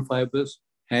carbon fibers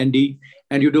handy?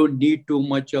 And you don't need too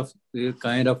much of the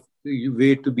kind of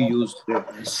weight to be used there.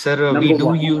 Sir, we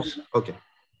do use, okay.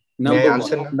 Number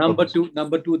one.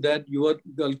 Number two, that you are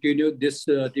continue this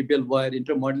tibial wire,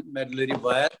 intermedullary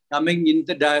wire coming in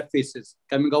the diaphysis,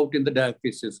 coming out in the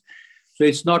diaphysis. So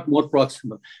it's not more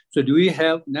proximal. So do we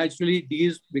have, naturally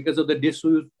these, because of the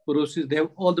dysbiosis, they have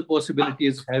all the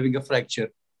possibilities of having a fracture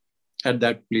at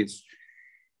that place.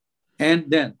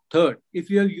 And then third, if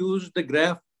you have used the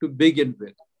graft to begin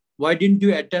with, why didn't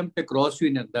you attempt a cross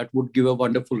union? That would give a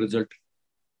wonderful result.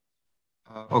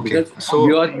 Okay. Because so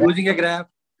you are using a graft,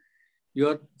 you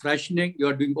are fractioning, you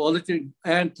are doing all the things.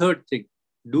 And third thing,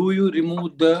 do you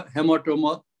remove the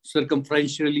hematoma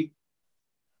circumferentially?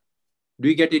 Do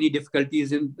you get any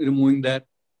difficulties in removing that?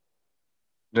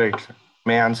 Right, sir.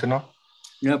 May I answer now?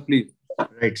 Yeah, please.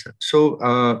 Right, sir.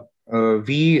 So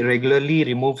we regularly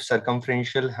remove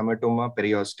circumferential hematoma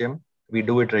periosteum. We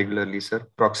do it regularly, sir,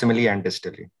 proximally and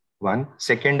distally. One.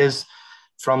 Second is,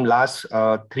 from last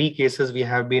 3 cases, we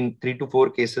have been 3 to 4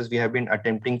 cases we have been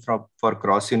attempting for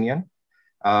cross union.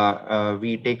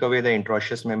 We take away the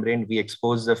interosseous membrane, we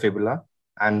expose the fibula,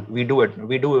 and we do it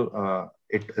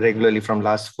regularly from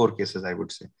last 4 cases, I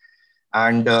would say.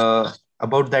 And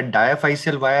about that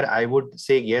diaphyseal wire, I would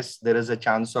say yes, there is a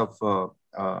chance of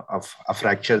a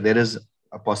fracture. There is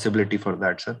a possibility for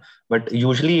that, sir. But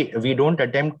usually we don't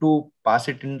attempt to pass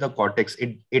it in the cortex.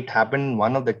 It happened in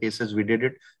one of the cases we did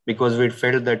it because we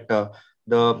felt that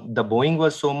the bowing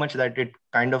was so much that it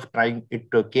kind of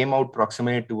came out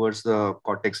proximally towards the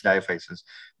cortex diaphysis.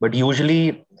 But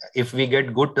usually if we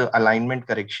get good alignment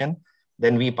correction,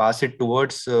 then we pass it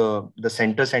towards the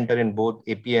center in both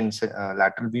AP and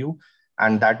lateral view.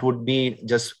 And that would be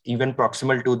just even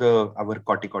proximal to our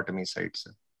corticotomy sites.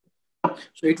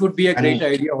 So it would be a great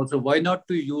idea also. Why not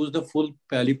to use the full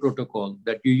Pali protocol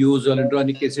that you use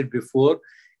hyaluronic acid before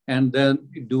and then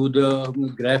do the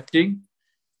grafting,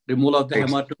 removal of the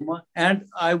hematoma. And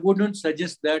I wouldn't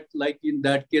suggest that, like in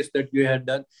that case that you had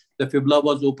done, the fibula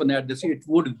was open at this, it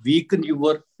would weaken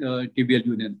your tibial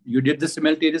union. You did the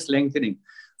simultaneous lengthening.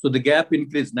 So the gap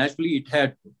increased. Naturally, it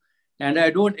had to. And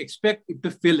I don't expect it to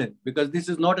fill in because this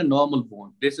is not a normal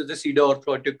bone. This is a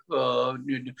pseudo-orthotic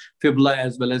fibula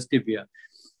as well as tibia.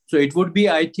 So it would be,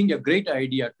 I think, a great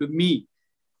idea to me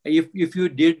if you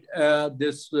did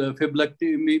this fibular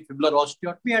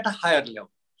osteotomy at a higher level,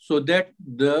 so that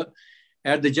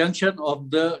at the junction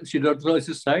of the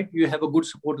pseudo-orthosis side, you have a good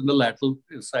support on the lateral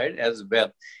side as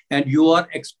well. And you are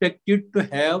expected to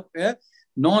have a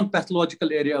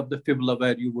non-pathological area of the fibula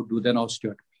where you would do the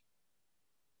osteotomy.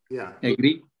 Yeah.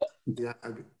 Agree? Yeah.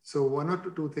 So one or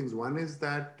two things. One is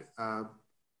that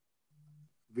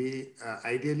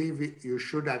ideally you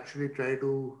should actually try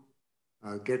to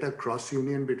get a cross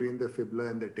union between the fibula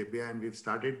and the tibia, and we've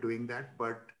started doing that,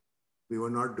 but we were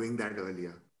not doing that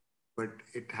earlier. But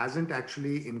it hasn't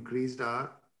actually increased our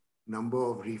number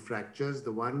of refractures.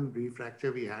 The one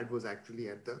refracture we had was actually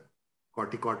at the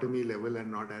corticotomy level and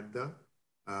not at the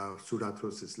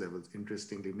pseudarthrosis levels,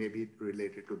 interestingly, maybe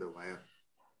related to the wire.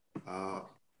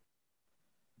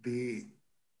 The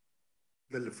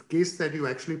case that you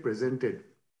actually presented,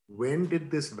 when did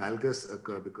this valgus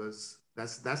occur? Because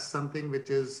that's something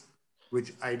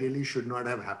which ideally should not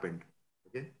have happened,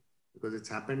 okay? Because it's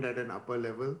happened at an upper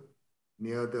level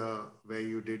near where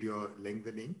you did your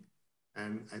lengthening.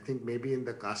 And I think maybe in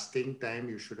the casting time,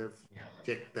 you should have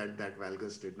checked that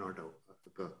valgus did not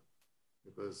occur,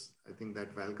 because I think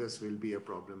that valgus will be a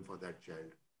problem for that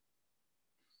child.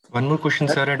 One more question,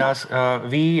 sir, had asked.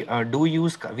 We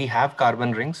have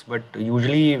carbon rings, but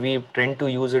usually we tend to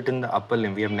use it in the upper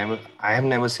limb. I have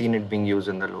never seen it being used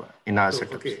in the lower, in our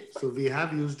setups. Okay, so we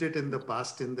have used it in the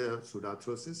past in the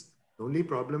pseudarthrosis. The only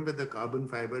problem with the carbon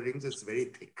fiber rings, it's very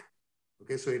thick.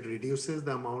 Okay, so it reduces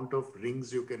the amount of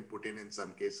rings you can put in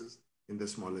some cases in the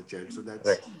smaller child. So that's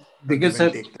right. Because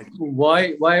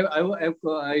why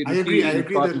I agree.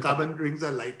 The carbon rings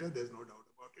are lighter. There's no doubt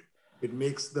about it. It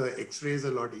makes the X-rays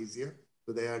a lot easier.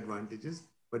 So there are advantages,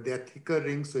 but they are thicker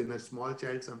rings. So in a small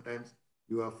child, sometimes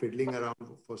you are fiddling around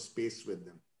for space with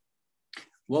them.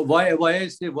 Why I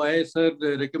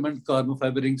recommend carbon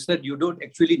fiber rings? That you don't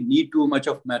actually need too much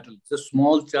of metal. It's a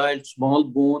small child, small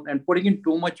bone, and putting in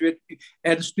too much weight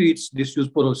adds to its disuse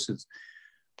porosis.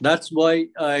 That's why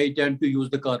I tend to use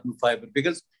the carbon fiber,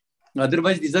 because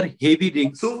otherwise these are heavy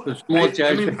rings. So small I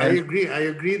child mean, should I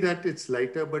have. agree that it's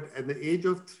lighter, but at the age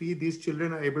of 3, these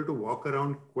children are able to walk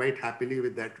around quite happily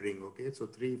with that ring. Okay, so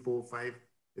 3, 4, 5,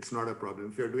 it's not a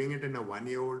problem. If you're doing it in a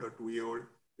 1-year-old or 2-year-old,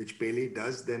 which Paley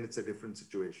does, then it's a different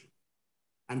situation.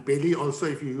 And Paley also,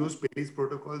 if you use Paley's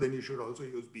protocol, then you should also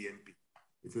use BMP.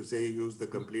 If you say use the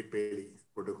complete Paley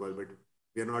protocol, but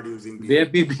we are not using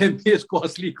BMP. BMP is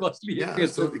costly. Yeah,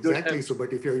 so exactly. So,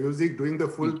 but if you're doing the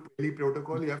full Paley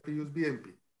protocol, you have to use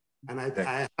BMP. And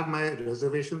I have my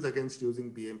reservations against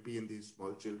using BMP in these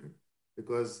small children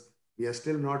because we are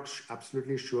still not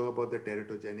absolutely sure about the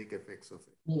teratogenic effects of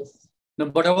it. Yes. No,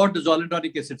 but about the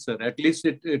zoledronic acid, sir? At least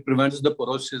it prevents the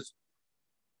porosis.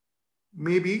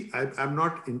 Maybe. I'm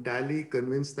not entirely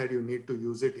convinced that you need to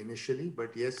use it initially,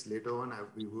 but yes, later on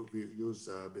we use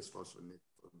bisphosphonate.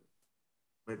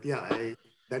 But yeah,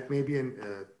 that may be a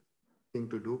thing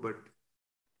to do, but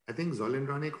I think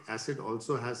zoledronic acid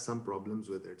also has some problems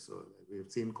with it. So we've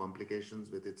seen complications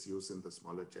with its use in the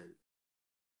smaller child.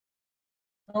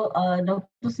 So,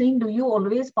 Dr. Singh, do you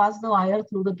always pass the wire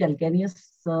through the calcaneus?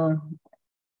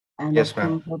 Yes,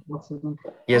 ma'am.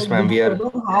 Yes, so ma'am. We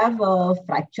have a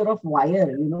fracture of wire,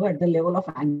 at the level of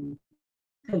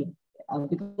ankle.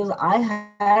 Because I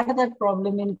had that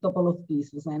problem in a couple of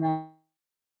cases, and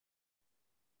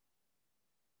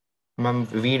Ma'am,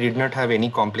 we did not have any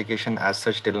complication as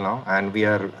such till now, and we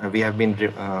have been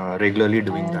regularly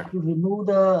doing that. To remove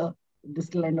the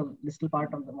distal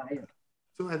part of the wire.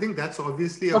 So I think that's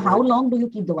obviously. So how long do you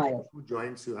keep the wire? 2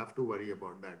 joints, you have to worry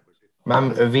about that.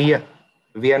 Ma'am,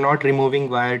 we are not removing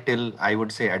wire till, I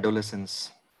would say,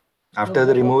 adolescence. After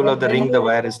the removal of the ring, the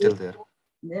wire is still there.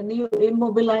 Then you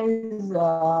immobilize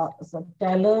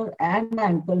subtalar and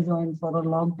ankle joint for a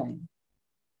long time.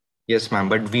 Yes, ma'am,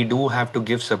 but we do have to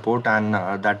give support, and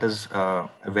that is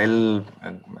well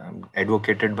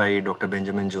advocated by Dr.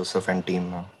 Benjamin Joseph and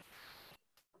team.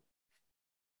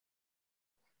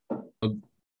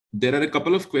 There are a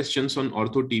couple of questions on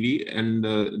OrthoTV, and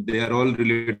they are all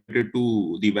related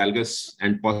to the valgus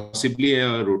and possibly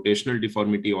a rotational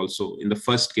deformity also in the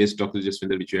first case, Dr.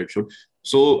 JASWINDER, which you had showed.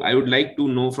 So I would like to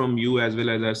know from you as well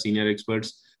as our senior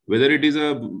experts, whether it is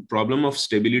a problem of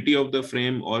stability of the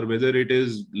frame or whether it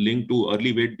is linked to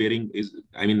early weight bearing.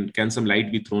 Can some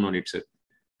light be thrown on it, sir?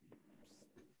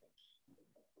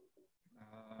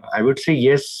 I would say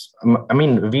yes. I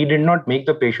mean, we did not make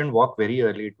the patient walk very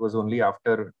early. It was only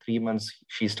after 3 months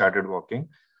she started walking.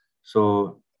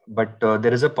 So, but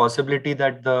there is a possibility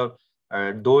that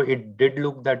though it did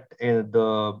look that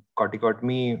the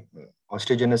corticotomy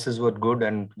osteogenesis was good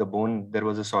and the bone, there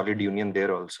was a solid union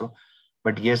there also.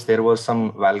 But yes, there was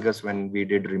some valgus when we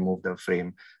did remove the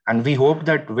frame. And we hope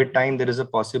that with time, there is a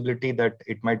possibility that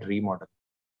it might remodel.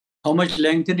 How much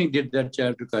lengthening did that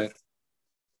child require?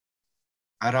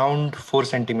 Around 4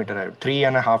 centimeter,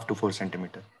 3.5 to 4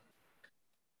 centimeter.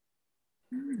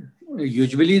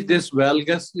 Usually this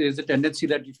valgus is a tendency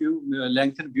that if you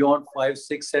lengthen beyond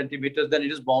 5-6 centimeters, then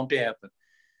it is bound to happen.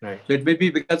 Right. So it may be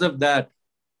because of that.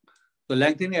 So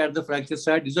lengthening at the fracture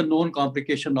site is a known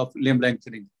complication of limb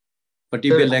lengthening,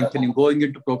 vertebral lengthening, going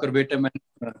into procurvatum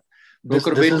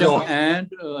and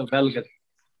valgus.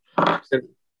 Sir,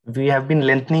 we have been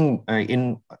lengthening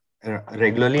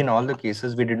regularly in all the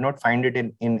cases. We did not find it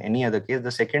in any other case.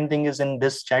 The second thing is, in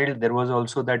this child, there was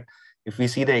also that if we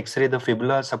see the X-ray, the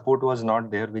fibula support was not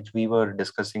there, which we were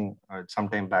discussing some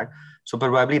time back. So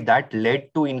probably that led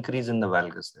to increase in the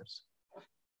valgus there.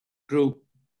 True.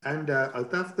 And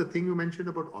Altaf, the thing you mentioned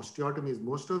about osteotomies,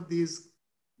 most of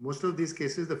these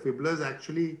cases, the fibulas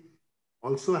actually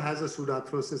also has a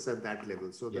pseudarthrosis at that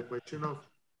level. So the question of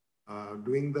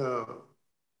doing the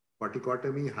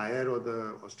corticotomy higher or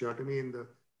the osteotomy in the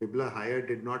fibula higher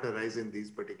did not arise in these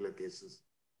particular cases.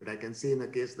 But I can see in a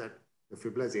case that the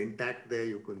fibula is intact there,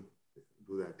 you can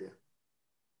do that, yeah.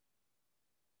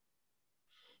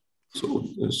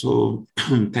 So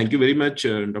thank you very much,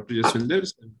 Dr.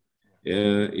 Jaswinder.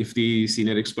 If the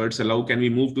senior experts allow, can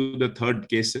we move to the third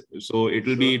case? So it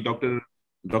will be Dr.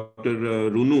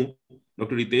 RUNU,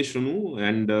 Dr. RITESH RUNU,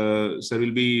 and sir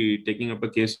will be taking up a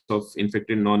case of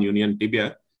infected non-union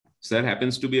tibia. Sir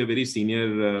happens to be a very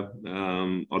senior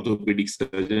orthopedic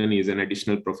surgeon. He is an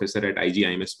additional professor at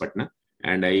IGIMS Patna.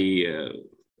 And I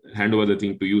hand over the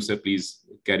thing to you, sir. Please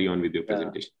carry on with your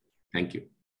presentation. Thank you.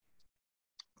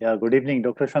 Yeah, good evening,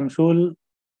 Dr. SHAMSUL.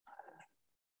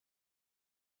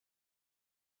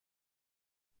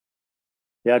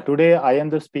 Yeah, today I am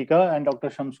the speaker and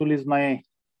Dr. SHAMSUL is my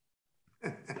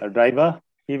driver.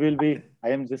 He will be, I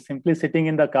am just simply sitting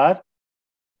in the car.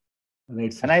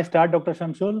 Can I start, Dr.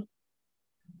 SHAMSUL?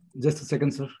 Just a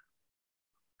second, sir.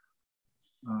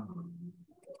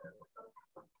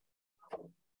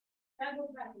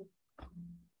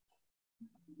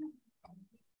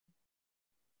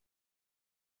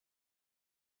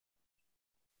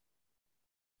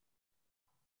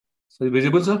 So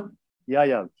visible, sir? Yeah,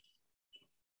 yeah.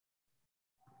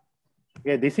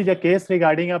 Okay, this is a case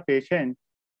regarding a patient,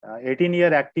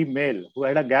 18-year active male who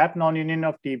had a gap non-union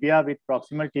of tibia with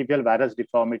proximal tibial varus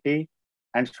deformity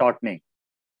and shortening.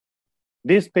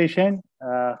 This patient,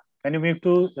 can you move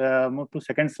to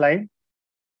second slide?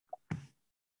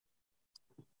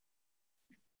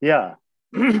 Yeah.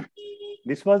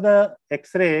 This was the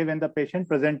X-ray when the patient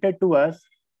presented to us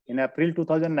in April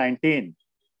 2019.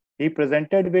 He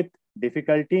presented with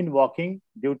difficulty in walking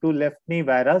due to left knee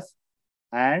varus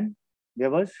and there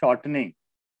was shortening.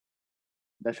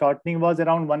 The shortening was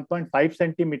around 1.5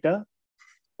 centimeter.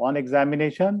 On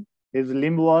examination, his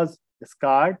limb was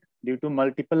scarred due to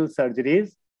multiple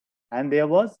surgeries and there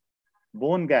was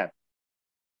bone gap.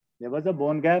 There was a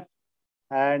bone gap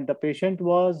and the patient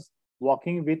was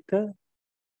walking with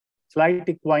slight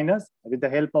equinus with the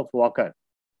help of walker.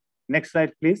 Next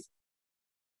slide, please.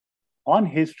 On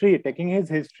history, taking his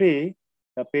history,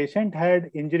 the patient had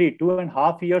injury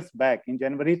 2.5 years back in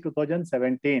January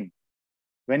 2017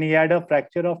 when he had a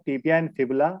fracture of tibia and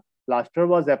fibula. Plaster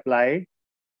was applied.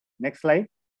 Next slide.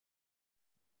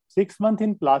 6 months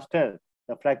in plaster,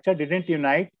 the fracture didn't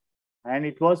unite and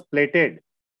it was plated.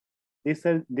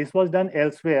 This was done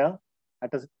elsewhere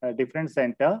at a different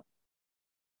center.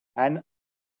 And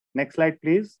next slide,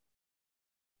 please.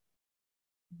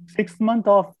 6 months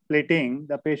of plating,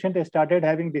 the patient started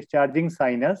having discharging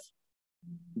sinus.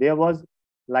 There was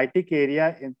lytic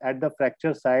area at the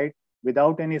fracture site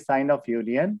without any sign of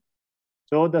union.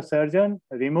 So the surgeon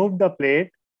removed the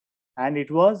plate and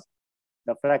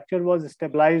the fracture was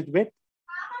stabilized with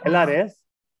LRS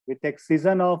with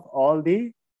excision of all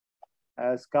the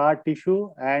scar tissue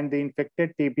and the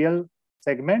infected tibial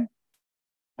segment.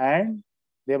 And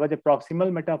there was a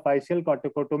proximal metaphyseal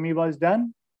corticotomy was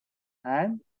done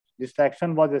and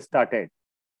distraction was started.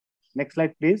 Next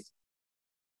slide, please.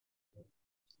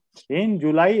 In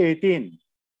July 18,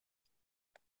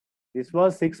 this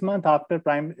was 6 months after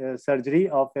surgery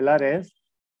of LRS,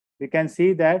 we can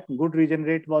see that good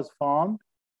regenerate was formed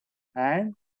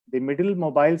and the middle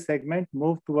mobile segment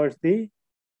moved towards the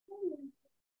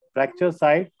fracture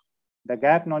site. The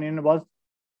gap non-union was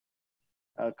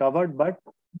covered, but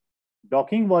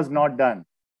docking was not done.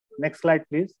 Next slide,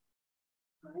 please.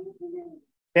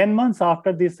 10 months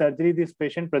after this surgery, this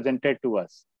patient presented to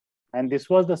us. And this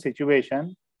was the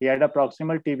situation. He had a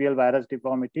proximal tibial varus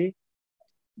deformity.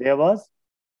 There was,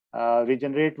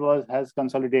 regenerate has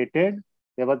consolidated.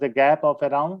 There was a gap of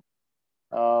around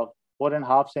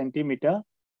 4.5 centimeter.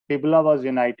 Fibula was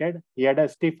united. He had a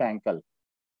stiff ankle.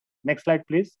 Next slide,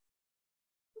 please.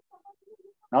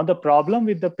 Now the problem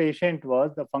with the patient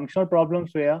was, the functional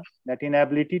problems were that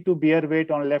inability to bear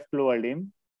weight on left lower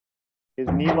limb. His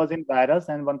knee was in varus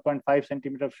and 1.5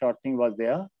 centimeter of shortening was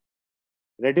there.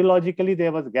 Radiologically,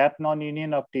 there was gap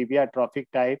non-union of tibia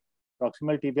atrophic type.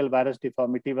 Proximal tibial varus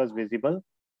deformity was visible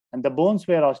and the bones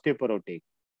were osteoporotic.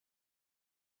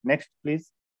 Next,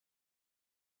 please.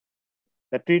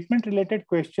 The treatment related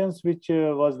questions which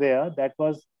was there, that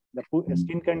was the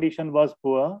skin condition was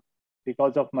poor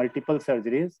because of multiple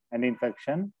surgeries and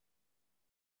infection.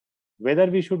 Whether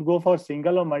we should go for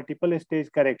single or multiple stage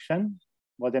correction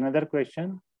was another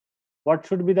question. What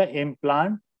should be the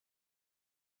implant?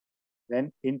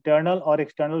 Then internal or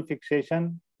external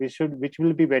fixation, which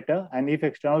will be better? And if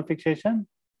external fixation,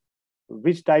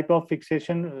 which type of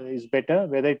fixation is better,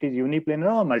 whether it is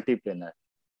uniplanar or multiplanar?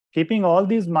 Keeping all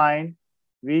these in mind,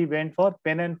 we went for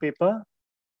pen and paper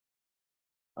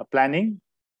planning.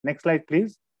 Next slide,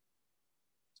 please.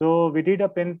 So we did a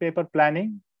pen paper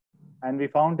planning and we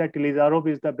found that Ilizarov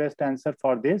is the best answer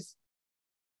for this.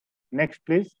 Next,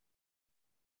 please.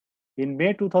 In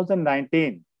May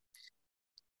 2019,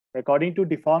 according to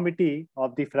deformity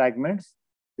of the fragments,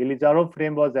 Ilizarov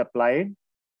frame was applied.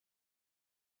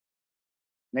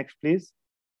 Next, please.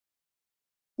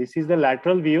 This is the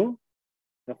lateral view.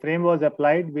 The frame was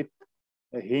applied with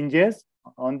hinges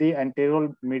on the anterior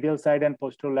medial side and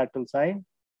posterolateral side.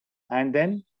 And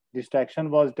then distraction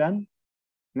was done.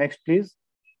 Next, please.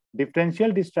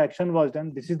 Differential distraction was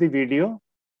done. This is the video.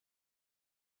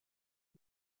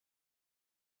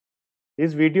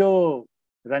 Is video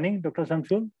running, Dr.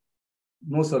 Shamsul?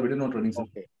 No, sir, video not running, sir.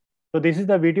 Okay. So this is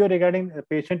the video regarding a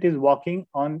patient is walking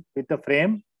on with the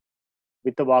frame,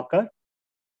 with the walker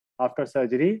after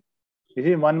surgery. This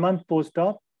is 1 month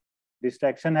post-op.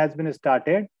 Distraction has been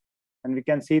started. and we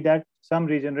can see that some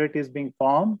regenerate is being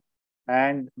formed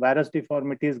and varus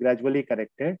deformity is gradually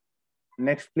corrected.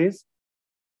 Next, please.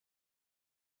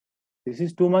 This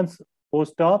is 2 months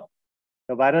post-op.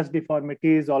 The varus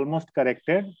deformity is almost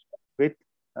corrected with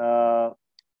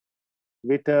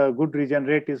a good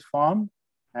regenerate is formed,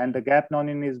 and the gap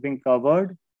non-union is being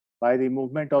covered by the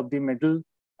movement of the middle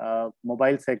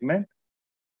mobile segment.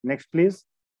 Next, please.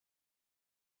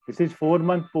 This is 4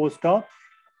 month post-op.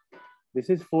 This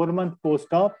is 4 month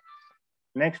post-op.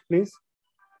 Next, please.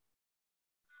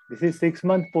 This is 6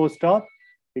 month post-op.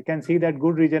 You can see that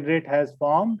good regenerate has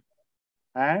formed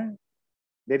and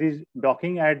there is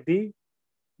docking at the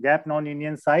gap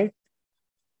non-union site.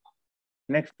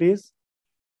 Next, please.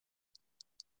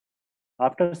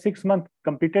 After 6 months,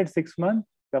 completed 6 months,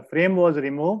 the frame was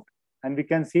removed and we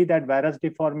can see that varus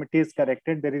deformity is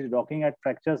corrected. There is docking at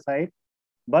fracture site,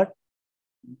 but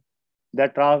the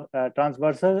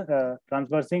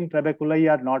transversing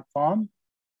trabeculi are not formed.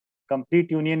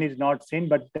 Complete union is not seen,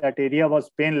 but that area was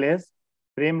painless.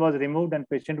 Frame was removed and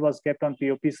patient was kept on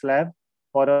POP slab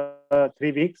for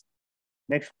 3 weeks.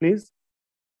 Next, please.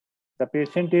 The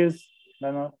patient is,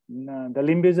 the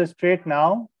limb is straight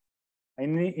now.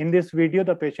 In this video,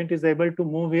 the patient is able to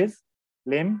move his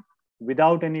limb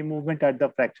without any movement at the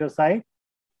fracture site.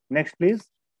 Next, please.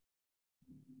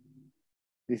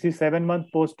 This is 7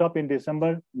 month post-op in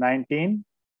December 19.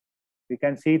 We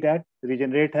can see that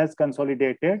regenerate has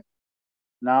consolidated.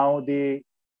 Now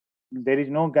there is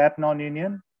no gap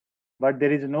non-union, but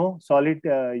there is no solid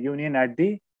union at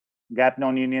the gap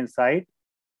non-union site.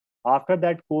 After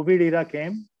that, COVID era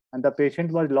came and the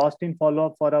patient was lost in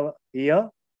follow-up for a year,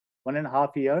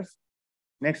 1.5 years.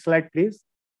 Next slide, please.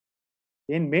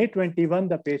 In May 21,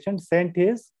 the patient sent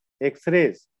his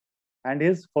X-rays and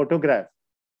his photograph.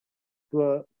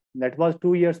 That was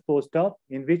 2 years post-op,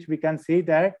 in which we can see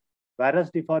that varus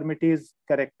deformity is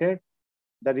corrected,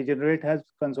 the regenerate has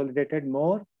consolidated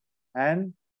more,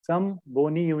 and some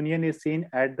bony union is seen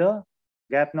at the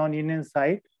gap non-union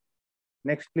site.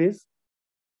 Next, please.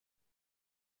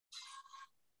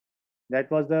 That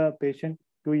was the patient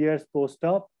 2 years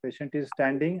post-op. Patient is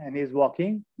standing and is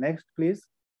walking. Next, please.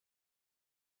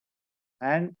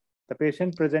 And the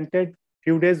patient presented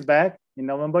few days back in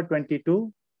November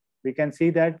 22. We can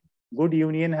see that good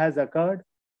union has occurred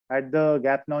at the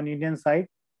gap non-union site.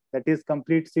 That is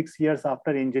complete 6 years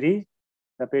after injury.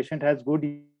 The patient has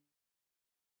good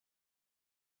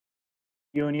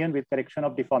union with correction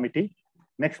of deformity.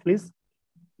 Next, please.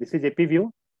 This is AP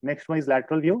view. Next one is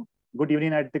lateral view. Good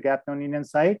union at the gap non-union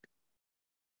site.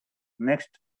 Next.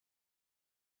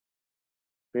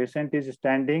 Patient is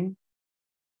standing.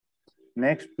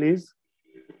 Next, please.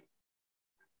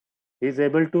 He is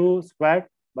able to squat,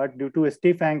 but due to a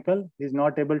stiff ankle, he is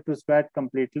not able to squat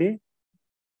completely.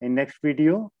 In next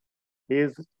video, he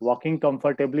is walking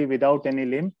comfortably without any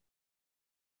limb.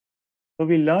 So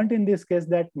we learned in this case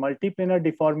that multiplanar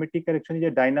deformity correction is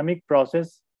a dynamic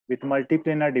process with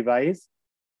multiplanar device.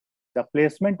 The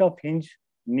placement of hinge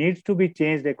needs to be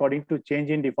changed according to change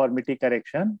in deformity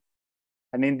correction.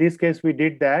 And in this case, we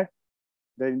did that.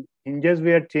 The hinges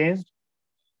were changed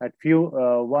at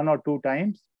 1 or 2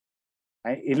 times.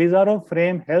 And Ilizarov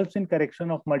frame helps in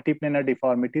correction of multiplanar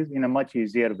deformities in a much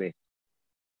easier way.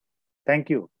 Thank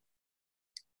you.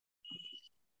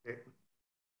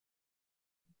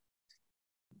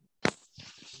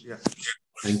 Yeah.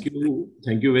 Thank you.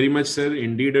 Thank you very much, sir.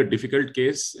 Indeed, a difficult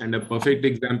case and a perfect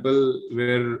example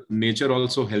where nature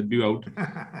also helped you out.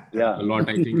 Yeah. A lot,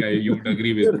 I think you would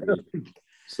agree with me.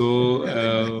 So,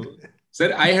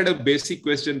 sir, I had a basic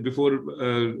question before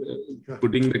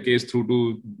putting the case through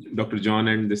to Dr. John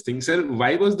and this thing. Sir,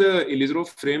 why was the Ilizarov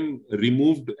frame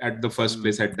removed at the first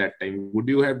place at that time? Would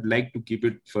you have liked to keep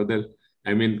it further?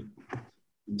 I mean,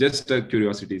 just a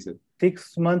curiosity, sir.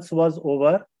 6 months was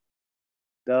over.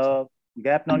 The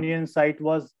gap non-union site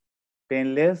was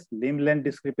painless. Limb length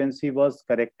discrepancy was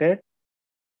corrected.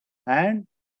 And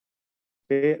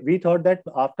we thought that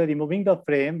after removing the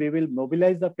frame, we will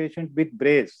mobilize the patient with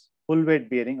brace, full weight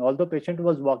bearing. Although patient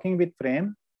was walking with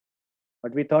frame,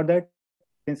 but we thought that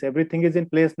since everything is in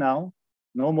place now,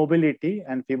 no mobility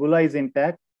and fibula is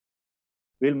intact,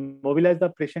 we'll mobilize the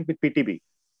patient with PTB.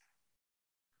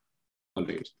 All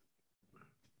right.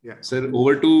 Yeah. Sir,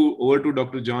 over to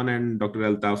Dr. John and Dr.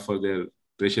 Altaf for their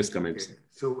precious comments. Okay.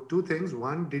 So 2 things.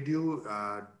 One, did you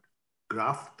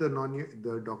graft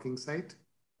the docking site?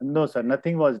 No, sir,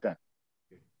 nothing was done.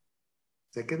 Okay.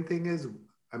 Second thing is,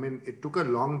 I mean, it took a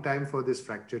long time for this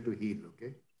fracture to heal,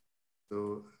 okay?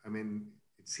 So, I mean,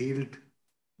 it's healed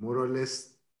more or less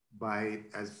by,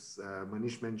 as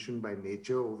Manish mentioned, by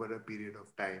nature over a period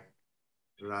of time.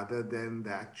 rather than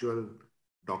the actual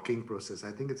docking process.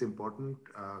 I think it's important,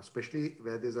 especially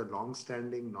where there's a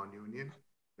long-standing non-union.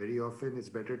 Very often it's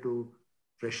better to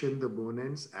freshen the bone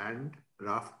ends and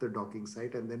raft the docking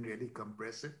site and then really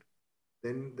compress it.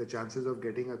 Then the chances of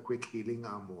getting a quick healing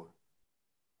are more.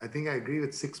 I think I agree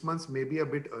with 6 months, maybe a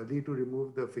bit early to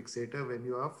remove the fixator when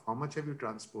you have. How much have you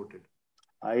transported?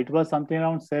 It was something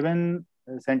around 7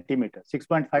 centimeters,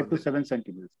 6.5 to 7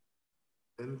 centimeters.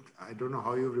 Then I don't know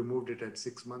how you removed it at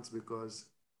 6 months, because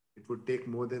it would take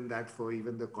more than that for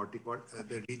even the corticoid,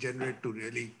 the regenerate to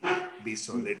really be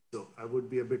solid. So I would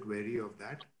be a bit wary of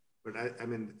that. But I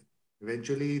mean,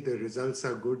 eventually the results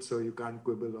are good, so you can't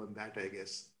quibble on that, I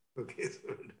guess. Okay.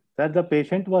 So, sir, the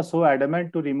patient was so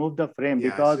adamant to remove the frame,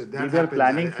 because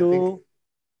so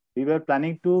we were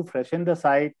planning to freshen the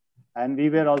site, and we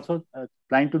were also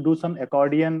planning to do some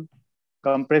accordion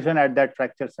compression at that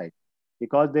fracture site,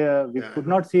 because we could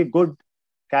not see good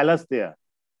callus there.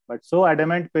 But so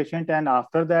adamant patient, and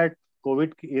after that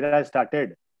COVID era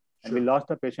started, and we lost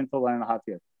the patient for 1.5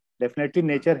 years. Definitely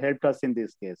nature helped us in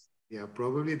this case. Yeah,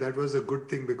 probably that was a good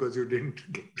thing, because you didn't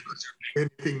get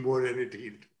anything more and it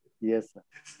healed. Yes, sir.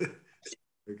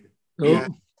 Okay.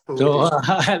 So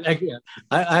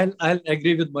I'll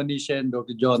agree with Manish and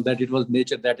Dr. John that it was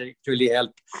nature that actually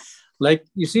helped. Like,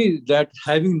 you see, that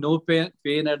having no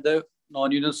pain at the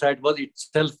non-union site was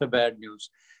itself a bad news,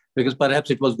 because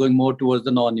perhaps it was going more towards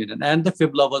the non-union, and the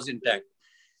fibula was intact.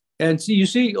 And see, you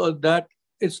see that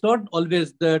it's not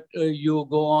always that you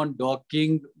go on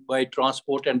docking by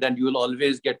transport and then you will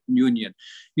always get union.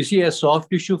 You see, a soft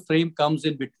tissue frame comes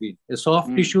in between. A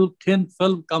soft tissue thin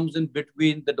film comes in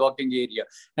between the docking area,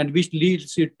 and which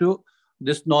leads it to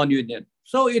this non-union.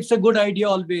 So it's a good idea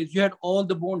always. You had all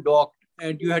the bone docked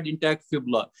and you had intact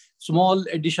fibula. Small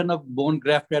addition of bone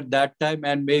graft at that time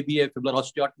and maybe a fibular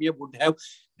osteotomy would have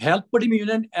helped put him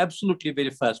union absolutely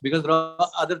very fast, because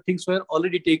other things were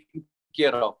already taken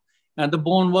care of and the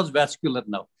bone was vascular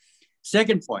now.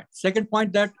 Second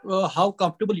point that how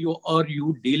comfortable you are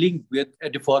dealing with a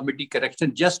deformity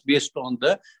correction just based on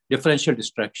the differential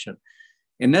distraction.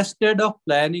 Instead of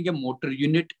planning a motor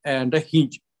unit and a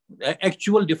hinge,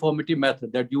 actual deformity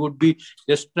method that you would be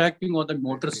distracting on the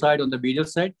motor side, on the medial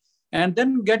side, and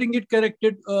then getting it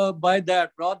corrected by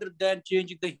that, rather than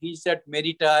changing the hinge set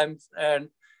many times and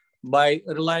by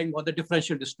relying on the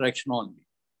differential distraction only.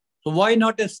 So why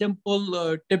not a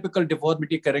simple, typical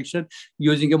deformity correction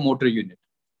using a motor unit?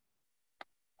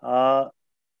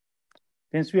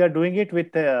 Since we are doing it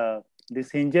with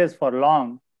these hinges for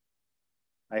long,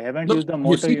 I haven't used the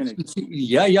motor unit.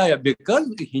 Yeah,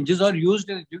 because hinges are used.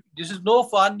 This is no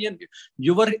fun.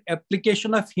 Your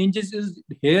application of hinges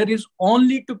is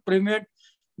only to prevent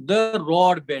the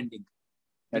rod bending.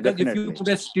 Because if you put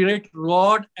a straight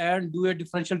rod and do a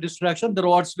differential distraction, the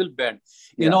rods will bend.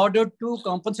 Yeah. In order to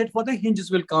compensate for the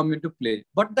hinges will come into play.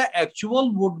 But the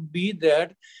actual would be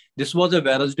that this was a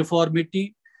varus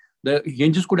deformity. The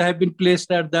hinges could have been placed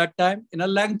at that time in a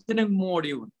lengthening mode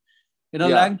even. In a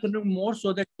lengthening mode,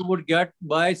 so that you would get,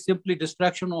 by simply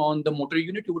distraction on the motor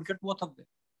unit, you would get both of them.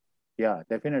 Yeah,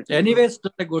 definitely. Anyways,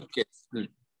 that's a good case.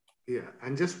 Yeah,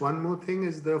 and just one more thing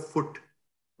is the foot.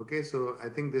 Okay, so I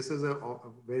think this is a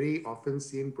very often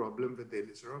seen problem with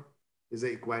Ilizarov, is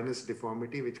a equinus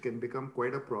deformity, which can become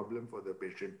quite a problem for the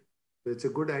patient. So it's a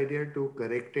good idea to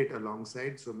correct it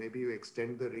alongside. So maybe you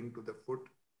extend the ring to the foot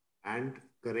and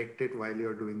correct it while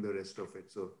you're doing the rest of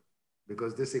it. So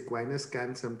because this equinus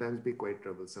can sometimes be quite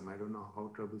troublesome. I don't know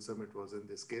how troublesome it was in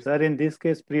this case. Sir, in this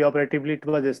case, preoperatively, it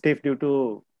was stiff due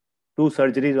to 2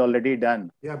 surgeries already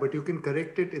done. Yeah, but you can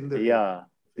correct it in the... Yeah.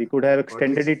 We could have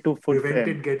extended it to foot prevent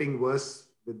frame. It getting worse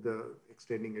with the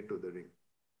extending it to the ring.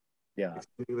 Yeah.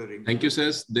 Thank you,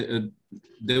 sir.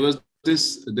 There was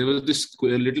this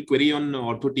little query on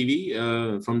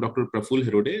OrthoTV from Dr. Praful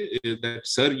Herode that,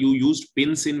 sir, you used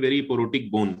pins in very porotic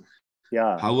bone.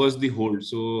 Yeah. How was the hold?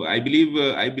 So I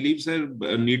believe, sir,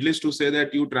 needless to say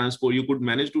that you could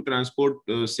manage to transport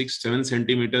 6-7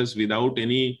 centimeters without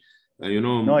any.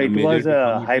 No, it was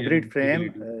a hybrid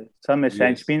frame. Some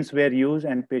Shanch pins were used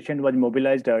and patient was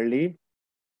mobilized early,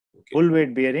 full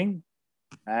weight bearing.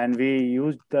 And we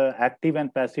used the active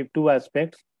and passive 2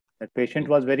 aspects. The patient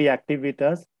was very active with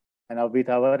us and with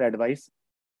our advice.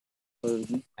 So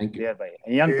thank you. Thereby,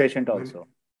 a young patient also.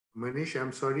 Manish,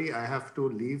 I'm sorry, I have to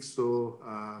leave. So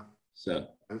sir.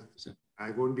 I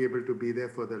won't be able to be there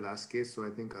for the last case. So I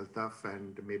think Altaf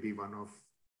and maybe one of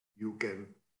you can.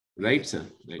 Right, sir.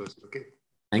 Right. Okay.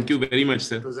 Thank you very much,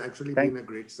 sir. It was actually been a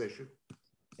great session.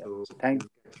 So thank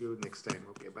you next time.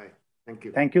 Okay, bye. Thank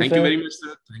you. Thank you, Thank sir. you very much,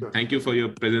 sir. Thank you for your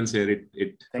presence here.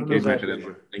 It Thank you, matters a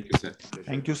lot. Thank you, sir.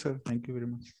 Thank you, sir. Thank you very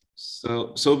much.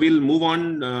 So we'll move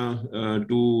on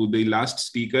to the last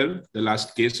speaker, the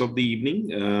last case of the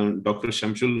evening, Dr.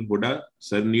 Shamsul Huda.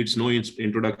 Sir needs no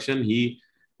introduction. He,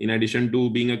 in addition to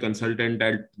being a consultant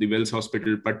at the Wells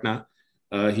Hospital, Patna,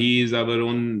 he is our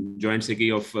own joint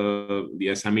secretary of the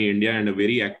Asami India and a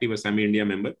very active Asami India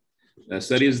member.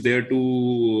 Sir is there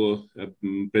to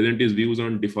present his views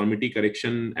on deformity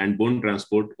correction and bone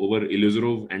transport over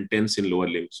Ilizarov and TENS in lower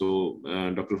limb. So,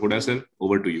 Dr. Huda, sir,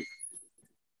 over to you.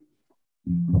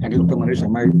 Thank you, Dr. Manish.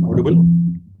 Am I audible?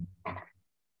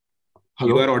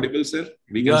 Hello? You are audible, sir.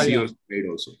 We can see your slide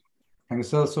also. Thank you,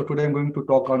 sir. So today I'm going to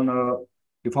talk on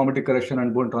deformity correction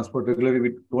and bone transport. Regularly,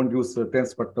 we don't use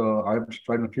TENS, but I have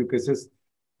tried in a few cases,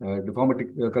 deformity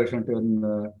correction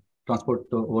and transport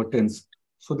over TENS.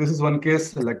 So this is one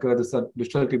case, like this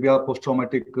distal tibia,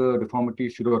 post-traumatic deformity,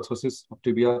 pseudoarthrosis of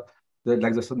tibia,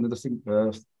 like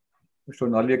the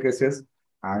shown earlier cases.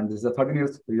 And this is a 13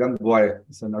 years young boy.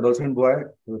 It's an adolescent boy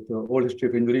with old history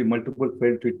of injury, multiple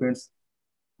failed treatments,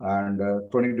 and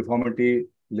chronic deformity,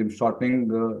 limb shortening,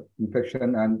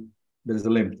 infection, and there is a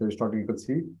limb. There is shortening, you can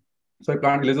see. So I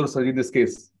planned Ilizarov surgery in this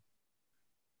case.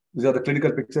 These are the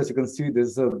clinical pictures. You can see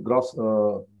there's a gross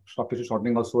soft tissue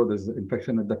shortening also. There's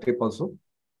infection at the tip also.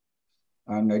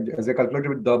 And as I calculated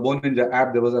with the bone in the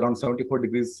app, there was around 74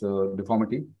 degrees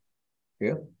deformity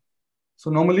here. So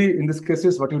normally in these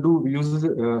cases, what you do, we use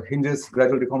hinges,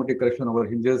 gradual deformity correction over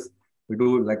hinges. We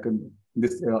do like in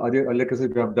this earlier cases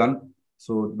we have done.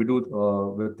 So we do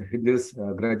with hinges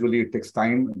gradually. It takes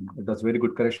time. It does very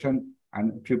good correction.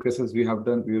 And a few cases we have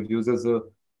done, we use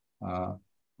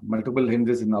multiple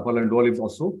hinges in upper and lower limbs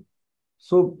also.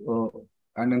 So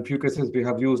and in few cases we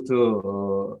have used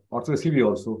OrthoTV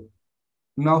also.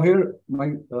 Now here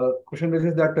my question is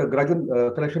that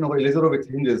gradual correction over Ilizarov with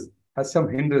hinges has some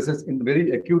hindrances in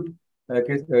very acute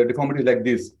case, deformities like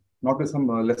this, not with some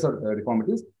lesser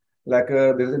deformities. Like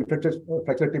there is an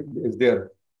fracture tip is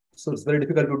there. So it's very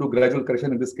difficult to do gradual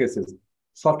correction in these cases.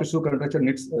 Soft tissue contracture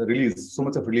needs release, so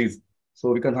much of release.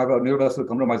 So we can have a neurovascular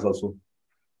compromise also.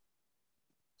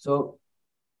 So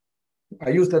I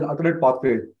used an alternate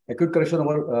pathway, acute correction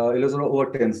over Ilizarov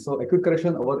over TENS. So acute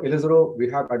correction over Ilizarov, we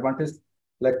have advantage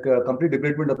like complete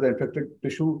debridement of the infected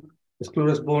tissue.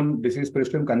 Sclerous bone, diseased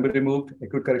peristome can be removed,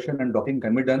 acute correction and docking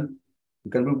can be done.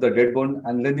 You can remove the dead bone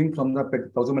and lending from the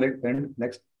proximal end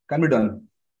next can be done.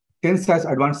 TENS has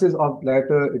advantages of that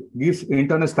it gives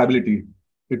internal stability.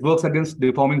 It works against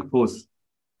deforming force.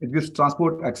 It gives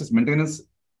transport access maintenance,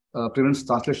 prevents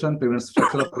translation, prevents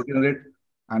fracture of protein rate,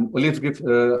 and only gives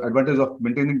advantage of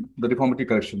maintaining the deformity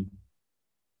correction.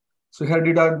 So here I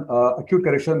did an acute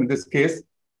correction in this case.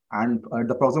 And at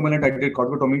the proximal end, I did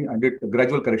corticotomy. I did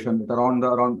gradual correction. Around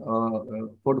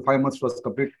 4 to 5 months was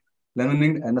complete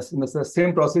lengthening. And in the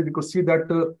same process, you could see that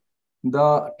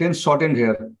the TENS shortened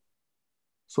here.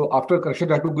 So after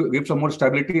correction, I had to give some more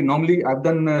stability. Normally, I've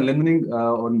done lengthening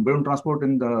on bone transport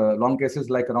in the long cases,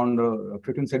 like around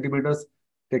 15 centimeters.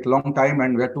 Take a long time,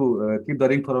 and we have to keep the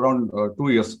ring for around 2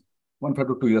 years, 1.5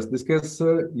 to 2 years. This case,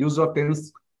 use of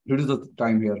TENS reduces the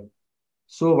time here.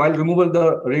 So while removal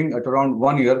the ring at around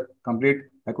 1 year complete,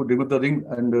 I could remove the ring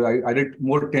and I added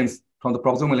more TENS from the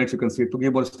proximal ends, you can see, to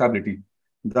give more stability.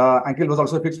 The ankle was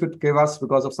also fixed with Kawoosa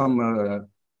because of some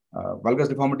valgus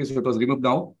deformity, so it was removed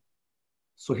now.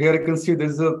 So here you can see there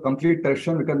is a complete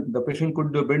correction. The patient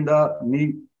could bend the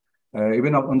knee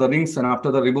even on the rings and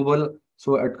after the removal.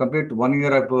 So at complete 1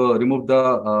 year, I've removed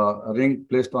the ring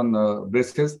placed on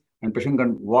braces and patient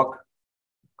can walk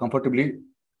comfortably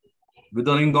with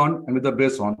the ring on and with the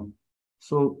brace on.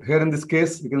 So here in this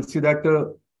case, you can see that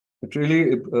it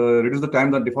really reduces the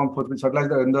time that deformed force will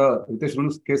stabilize. In the RITESH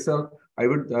RUNU case, I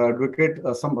would advocate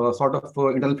some sort of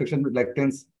internal friction like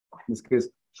TENS in this case.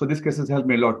 So these cases help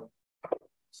me a lot.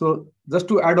 So just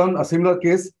to add on a similar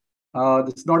case,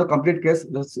 this is not a complete case.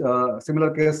 This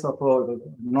similar case of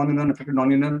non-union affected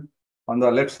non-union on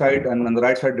the left side and on the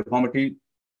right side deformity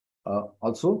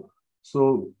also.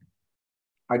 So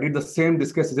I did the same.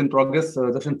 This case is in progress.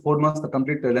 Just in 4 months, the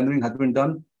complete lengthening has been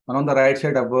done. And on the right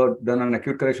side, I've done an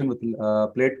acute correction with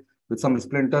plate with some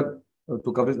splinter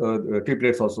to cover T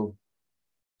plates also.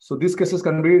 So these cases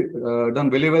can be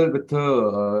done very well with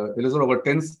Ilizarov over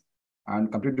TENS, and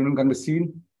complete union can be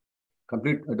seen.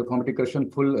 Complete deformity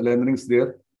correction, full lengthenings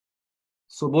there.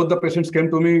 So both the patients came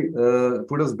to me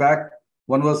 2 days back.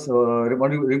 One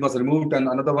ring was removed, and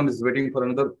another one is waiting for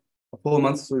another 4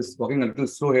 months. So it's walking a little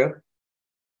slow here.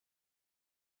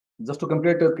 Just to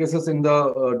complete cases in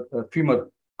the femur,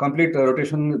 complete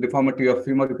rotation deformity of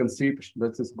femur, you can see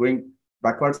that is going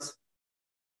backwards.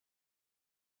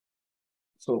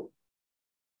 So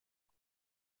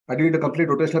I did a complete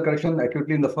rotational correction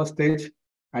acutely in the first stage.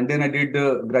 And then I did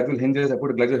gradual hinges. I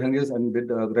put gradual hinges and did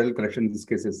gradual correction in these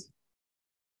cases.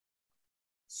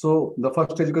 So the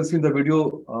first stage you can see in the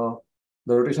video,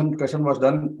 the rotation correction was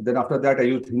done. Then after that, I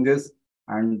used hinges,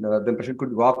 and then patient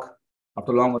could walk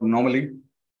after long normally.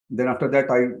 Then after that,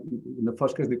 in the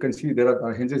first case, you can see there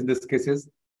are hinges in these cases.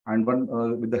 And one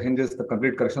with the hinges, the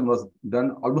complete correction was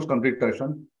done, almost complete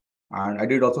correction. And I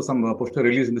did also some posterior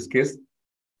release in this case.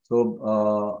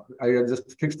 So I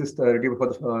just fixed this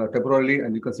temporarily,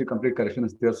 and you can see complete correction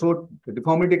is there. So the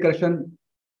deformity correction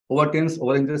over tens,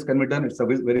 over hinges can be done. It's a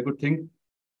very good thing.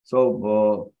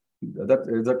 So that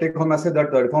is the take-home message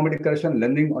that the deformity correction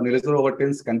landing on Ilizarov over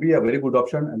tens can be a very good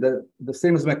option. And the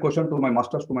same is my question to my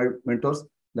masters, to my mentors,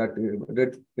 that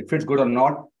it fits good or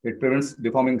not. It prevents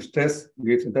deforming stress,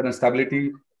 gives internal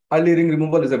stability. Early ring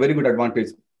removal is a very good advantage.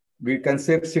 We can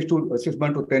save 6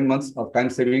 months to 10 months of time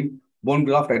saving. Bone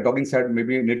graft, like dogging said, may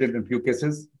be needed in few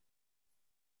cases.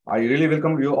 I really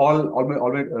welcome you all my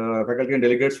faculty and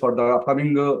delegates for the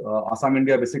upcoming Assam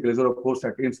India Basic Ilizarov course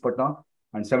at AIIMS Patna.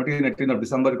 And 17 and 18 of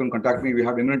December, you can contact me. We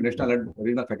have eminent national and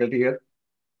regional faculty here.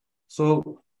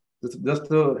 So just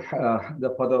for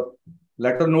the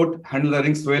latter note, handle the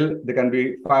rings well. They can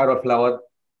be fire or flower.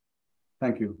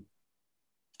 Thank you.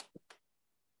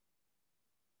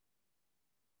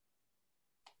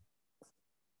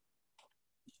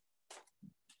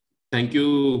 Thank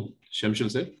you, Shyamsul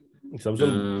sir.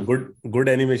 Shyamsul, good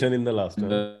animation in the last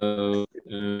one.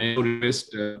 I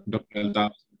request Dr.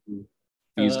 Altaf to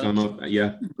please come up.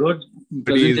 Yeah. Good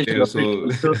presentation.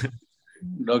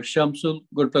 Dr. Shamsul,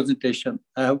 good presentation.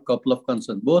 I have a couple of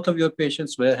concerns. Both of your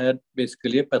patients had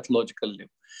basically a pathological limb.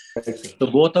 So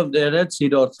both of them had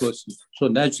pseudoarthrosis. So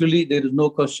naturally, there is no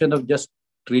question of just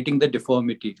treating the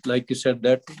deformity. Like you said,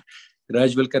 that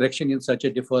gradual correction in such a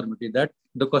deformity, that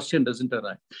the question doesn't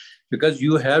arise. Because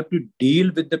you have to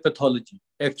deal with the pathology,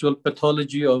 actual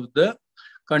pathology of the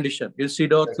condition. It's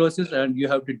pseudoarthrosis, and you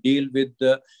have to deal with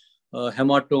the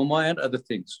hematoma and other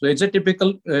things. So it's a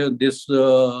typical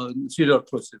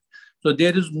pseudoarthrosis. So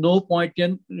there is no point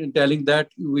in telling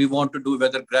that we want to do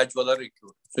whether gradual or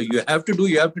acute. So you have to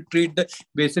treat the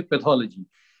basic pathology.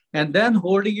 And then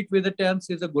holding it with a tense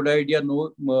is a good idea.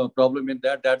 No problem in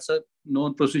that. That's a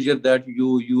known procedure that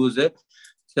you use a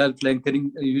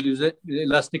self-lengthening, you use an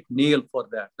elastic nail for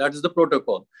that. That is the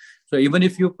protocol. So even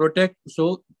if you protect,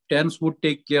 so tense would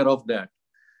take care of that.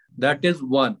 That is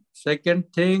one.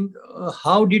 Second thing,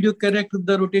 how did you correct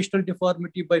the rotational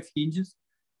deformity by hinges?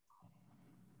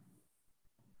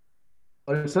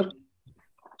 Sorry, sir?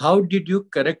 How did you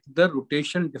correct the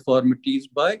rotational deformities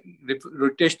by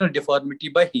rotational deformity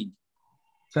by hinge?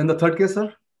 So in the third case,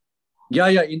 sir? Yeah,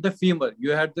 in the femur,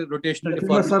 you had the rotational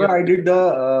deformity. Sir, I did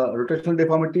the rotational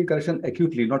deformity correction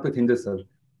acutely, not with hinges, sir.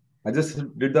 I just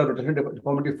did the rotational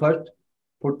deformity first,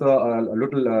 put the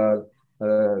little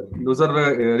looser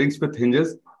rings with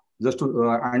hinges, just to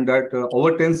and that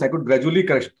over tens I could gradually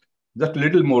correct just a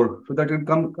little more, so that it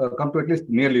come to at least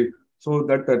nearly, so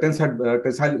that tensile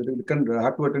can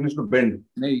have to attend to bend.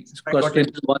 Question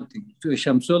is one thing,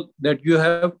 Shamsul, that you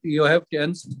have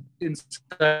tens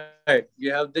inside,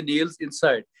 you have the nails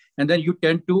inside, and then you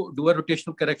tend to do a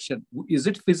rotational correction. Is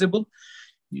it feasible?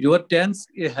 Your tens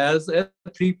has a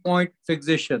 3-point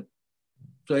fixation.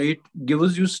 So it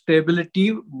gives you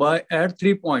stability at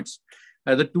 3 points,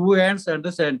 at the two ends and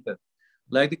the center,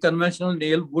 like the conventional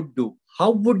nail would do.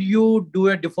 How would you do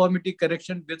a deformity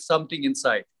correction with something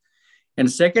inside? And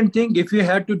second thing, if you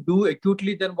had to do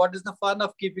acutely, then what is the fun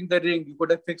of keeping the ring? You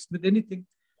could have fixed with anything.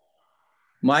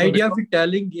 My idea of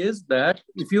telling is that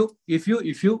if you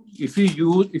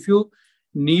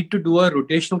need to do a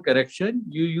rotational correction,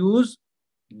 you use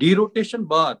derotation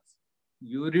bars.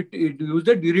 You use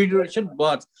the derotation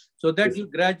bars so that you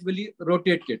gradually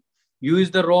rotate it.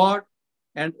 Use the rod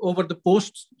and over the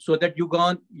posts so that you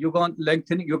gone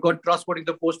lengthening, you gone transporting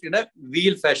the post in a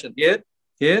wheel fashion. Here,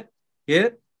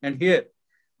 and here.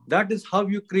 That is how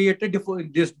you create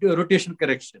this rotation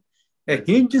correction. A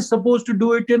hinge is supposed to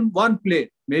do it in one plane,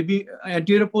 maybe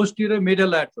anterior, posterior, medial,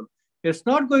 lateral. It's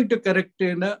not going to correct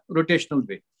in a rotational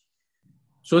way.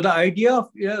 So the idea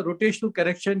of rotational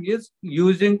correction is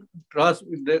using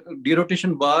the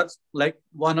derotation bars, like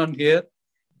one on here,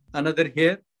 another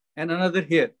here, and another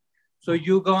here. So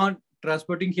you go on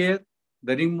transporting here,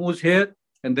 the ring moves here,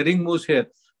 and the ring moves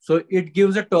here. So it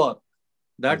gives a torque.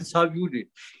 That is how you do it.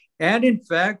 And in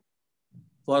fact,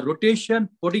 for rotation,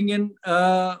 putting in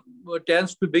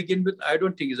tens to begin with, I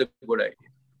don't think is a good idea.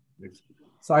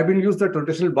 So I've been used the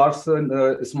rotational bars in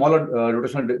smaller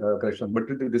rotational correction, but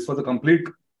this was a complete.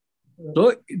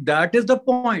 So that is the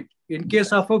point. In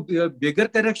case of a bigger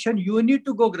correction, you need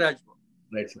to go gradual.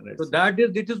 Right, sir. Right, So sir. that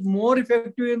is, it is more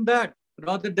effective in that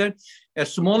rather than a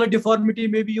smaller deformity.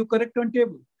 Maybe you correct on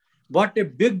table. But a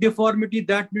big deformity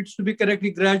that needs to be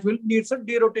corrected gradually needs a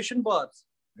derotation bars.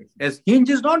 As hinge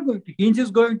is not going to, hinge is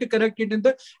going to correct it in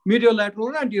the medial lateral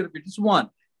or anterior. It is one.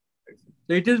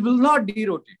 So it is will not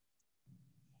derotate.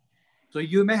 So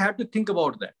you may have to think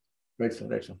about that. Right, sir.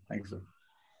 Right, sir. Thank you, sir.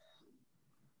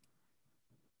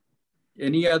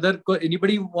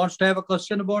 Anybody wants to have a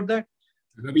question about that?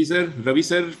 Ravi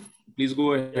sir, please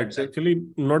go ahead, sir. Actually,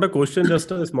 not a question,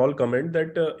 just a small comment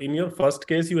that in your first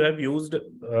case, you have used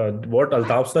what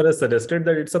Altaf sir has suggested,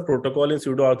 that it's a protocol in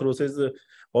pseudoarthrosis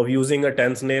of using a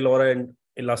tense nail or an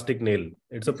elastic nail.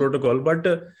 It's a protocol, but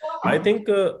I think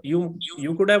you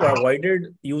could have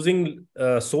avoided using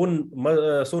so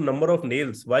number of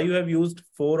nails. Why you have used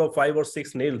 4 or 5 or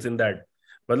 6 nails in that?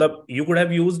 Well, you could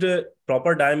have used a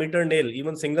proper diameter nail.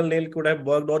 Even single nail could have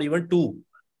worked, or even 2.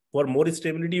 For more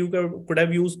stability, you could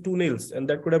have used 2 nails, and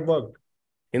that could have worked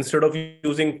instead of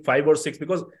using 5 or 6,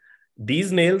 because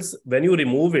these nails, when you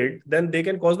remove it, then they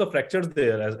can cause the fractures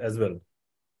there as well.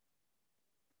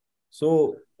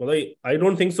 So I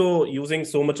don't think so using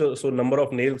so number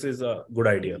of nails is a good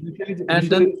idea. And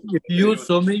then if you use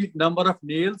so many number of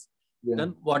nails,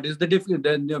 then what is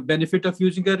the benefit of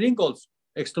using a ring also?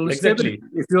 External stability.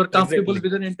 If you are comfortable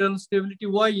with an internal stability,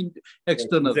 why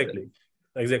external? Exactly.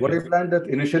 What I planned that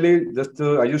initially just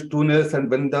I used 2 nails, and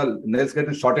when the nails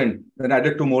get shortened, then I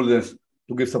added 2 more nails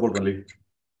to give support only.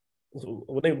 So,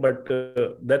 but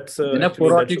that's in a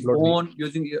porotic bone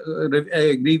using.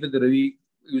 I agree with Ravi.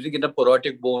 Using in a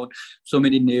porotic bone, so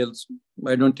many nails,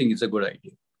 I don't think it's a good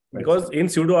idea. Because in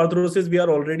pseudoarthrosis, we are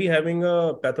already having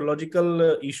a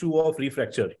pathological issue of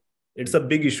refracture. It's a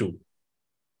big issue.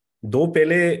 Though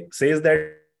Pele says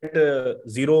that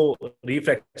 0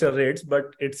 refracture rates,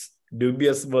 but it's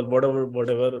dubious, whatever.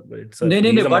 It's a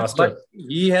master. But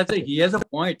he has a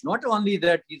point. Not only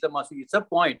that he's a master, it's a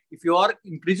point. If you are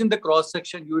increasing the cross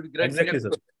section, you would gradually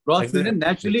cross section.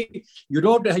 Naturally, you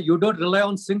don't rely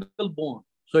on single bone.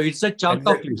 So it's a chunk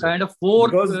of kind of 4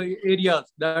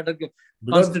 areas that are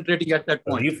concentrating at that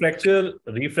point.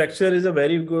 Refracture is a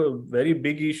very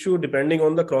big issue depending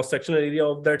on the cross sectional area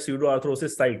of that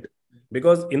pseudoarthrosis site.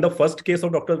 Because in the first case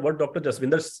of Dr.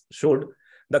 JASWINDER showed,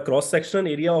 the cross-sectional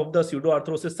area of the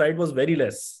pseudoarthrosis site was very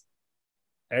less.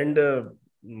 And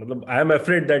I am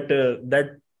afraid that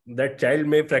that child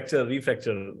may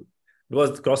refracture.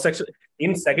 Because cross-section,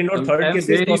 in second or third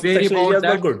cases, cross-sectional areas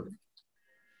were good.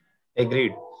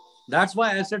 Agreed. That's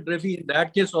why I said Ravi in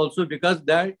that case also, because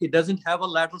that it doesn't have a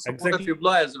lateral support of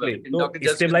fibula as well. So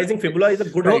stabilizing fibula is a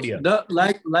good idea.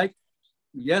 Like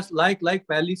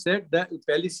Pally said, that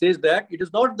Pally says that it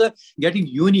is not the getting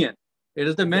union, it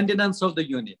is the maintenance of the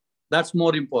union. That's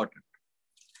more important.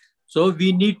 So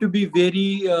we need to be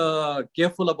very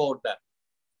careful about that.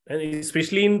 And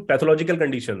especially in pathological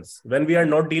conditions, when we are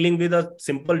not dealing with a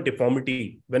simple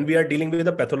deformity, when we are dealing with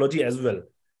a pathology as well.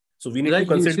 So we need to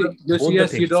consider both the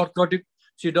things.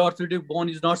 Pseudoarthrotic bone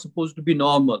is not supposed to be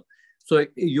normal. So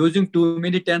using too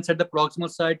many tens at the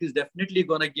proximal site is definitely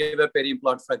going to give a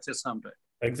peri-implant fracture sometime.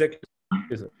 Exactly.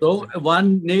 So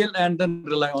 1 nail and then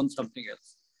rely on something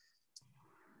else.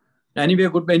 Anyway,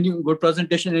 good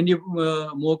presentation. Any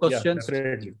more questions? Yeah,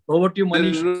 definitely. Over to you,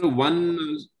 Manish.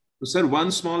 Sir, one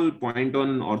small point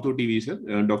on OrthoTV, sir.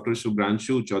 Dr.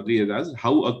 Shubhranshu Chaudhary has asked,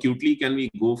 how acutely can we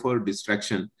go for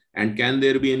distraction? And can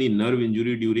there be any nerve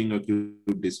injury during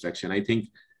acute distraction? I think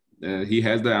he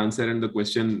has the answer and the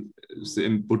question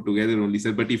put together only,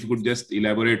 sir. But if you could just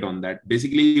elaborate on that.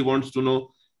 Basically, he wants to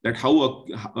know that where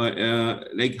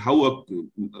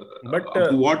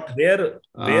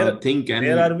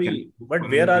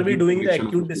are we doing the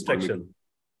acute distraction?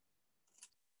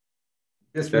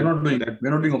 Yes, we're not doing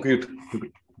acute.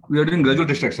 We are doing gradual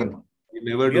distraction.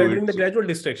 We are doing the gradual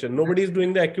distraction. Nobody is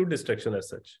doing the acute distraction as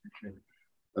such.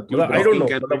 I don't know.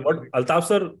 What Altaf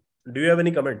sir, do you have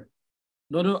any comment?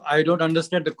 No, I don't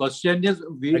understand. The question is,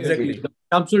 exactly.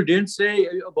 Shamsul didn't say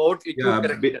about acute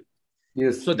correction.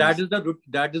 Yes. So that is the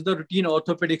routine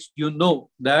orthopedics. You know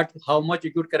that how much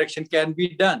acute correction can be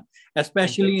done,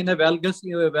 especially in a valgus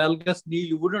knee.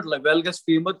 You wouldn't like valgus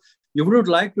femur. You wouldn't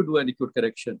like to do an acute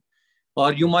correction,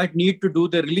 or you might need to do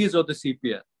the release of the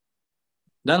CPR.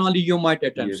 Then only you might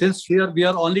attempt. Yes. Since here we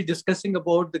are only discussing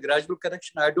about the gradual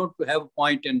correction, I don't have a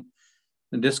point in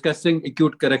discussing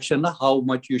acute correction, how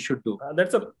much you should do.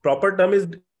 That's a proper term is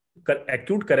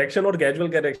acute correction or gradual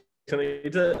correction.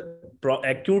 It's a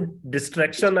acute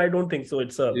distraction. I don't think so.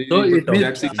 It's a. So it means,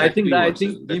 That's exactly I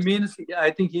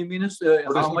think he means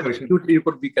how much acutely you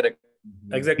could be correct.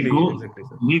 Exactly. Exactly,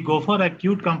 sir. We go for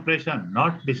acute compression,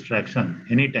 not distraction,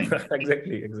 anytime.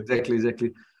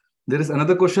 Exactly. There is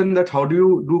another question that how do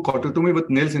you do corticotomy with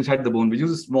nails inside the bone? We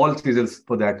use small chisels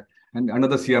for that, and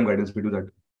another CM guidance we do that.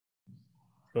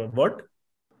 What?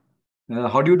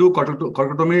 How do you do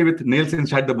corticotomy with nails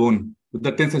inside the bone, with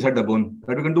the tins inside the bone?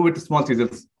 That we can do with small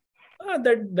chisels.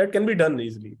 That can be done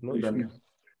easily. No issue.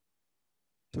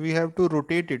 So we have to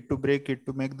rotate it to break it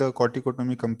to make the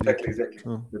corticotomy complete. Exactly.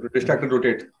 So, you have to distract and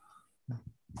rotate.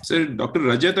 Sir, Dr.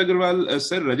 Rajat Agarwal,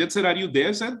 Rajat sir, are you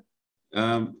there, sir?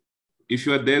 If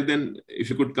you are there, then if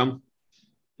you could come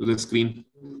to the screen.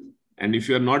 And if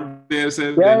you are not there,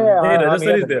 sir, then... Hey, Rajat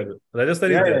sir is there. Rajat sir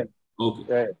is there.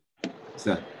 Okay.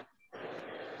 Sir.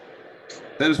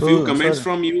 Sir, a few comments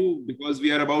from you because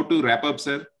we are about to wrap up,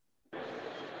 sir.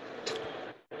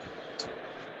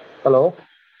 Hello?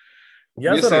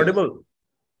 Yes, sir, audible.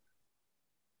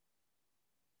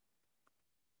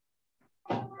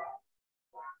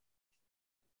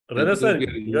 Rajat sir,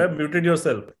 you have muted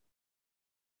yourself.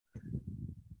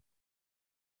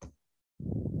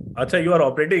 Acha, you are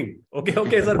operating.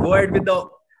 Okay, sir, go ahead with the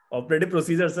operative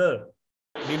procedure, sir.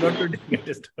 Need not to get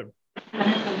disturbed.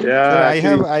 Yeah,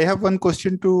 sir, I have one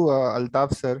question to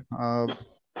Altaf, sir.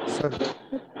 Sir.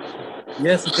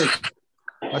 Yes, okay.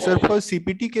 Sir, for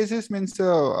CPT cases means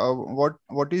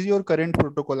what is your current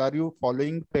protocol? Are you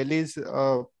following Pele's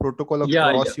protocol of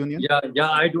cross union?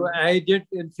 Yeah, I do. I did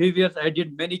in previous. I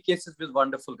did many cases with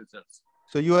wonderful results.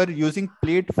 So you are using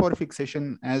plate for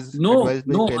fixation as advised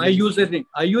by Pele? I use a ring.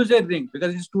 I use a ring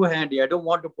because it's too handy. I don't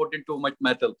want to put in too much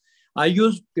metal. I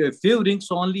use a few rings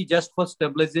only just for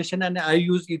stabilization, and I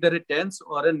use either a TENS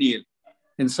or a nail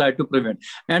inside to prevent.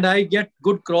 And I get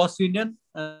good cross union,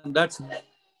 and that's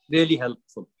really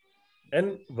helpful.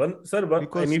 And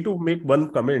I need to make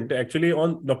one comment actually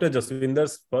on Dr.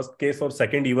 Jaswinder's first case or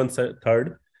second, even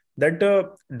third, that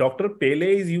Dr.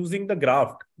 Pele is using the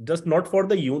graft, just not for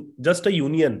the just a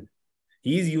union.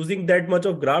 He is using that much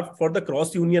of graft for the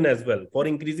cross union as well, for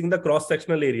increasing the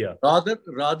cross-sectional area.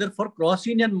 Rather for cross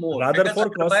union more. Rather for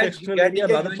cross-sectional area,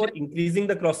 rather for increasing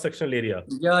the cross-sectional area.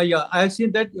 Yeah. I've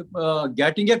seen that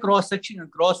getting a cross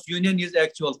union is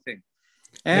actual thing.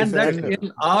 And that's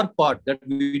in our part that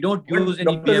we don't use any.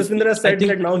 Dr. Jaswinder has said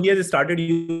that now he has started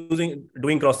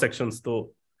doing cross-sections. So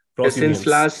since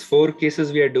last 4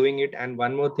 cases we are doing it. And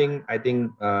one more thing, I think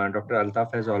Dr.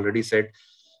 Altaf has already said,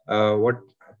 what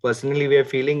personally we are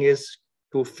feeling is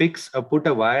to put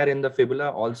a wire in the fibula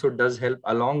also does help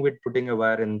along with putting a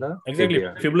wire in the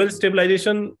fibula. Fibular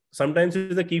stabilization sometimes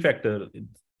is a key factor.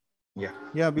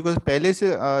 Yeah, because Pele's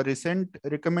recent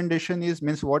recommendation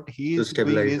means what he is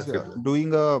doing is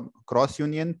doing a cross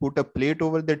union, put a plate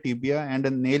over the tibia and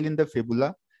a nail in the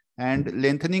fibula, and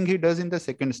lengthening he does in the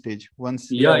second stage once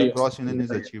the cross union is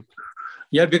achieved.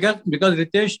 Yeah, because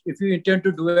Ritesh, if you intend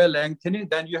to do a lengthening,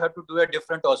 then you have to do a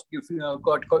different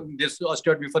this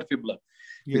osteotomy for fibula.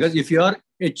 Because if you are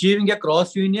achieving a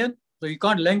cross union, so you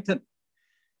can't lengthen.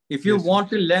 If you want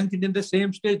to lengthen in the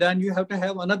same stage, then you have to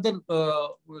have another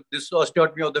this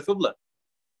osteotomy of the fibula,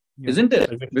 isn't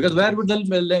it? Because where would the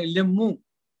limb move?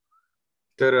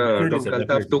 Sir, Dr.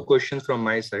 Altaf, 2 questions from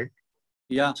my side.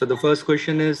 Yeah. So the first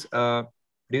question is,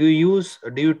 do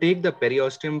you take the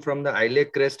periosteum from the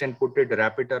iliac crest and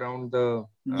wrap it around the...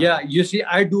 Yeah, you see,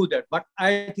 I do that, but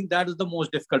I think that is the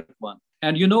most difficult one.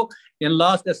 And in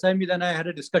last Asami, then I had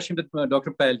a discussion with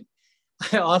Dr. Pali.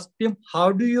 I asked him,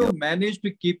 how do you manage to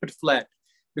keep it flat?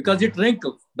 Because it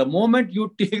wrinkles. The moment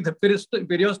you take the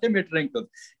periosteum, it wrinkles.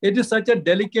 It is such a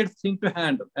delicate thing to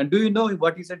handle. And do you know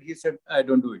what he said? He said, I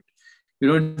don't do it. You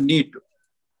don't need to.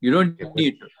 You don't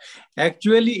need to.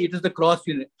 Actually, it is the cross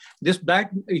union.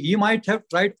 He might have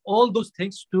tried all those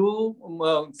things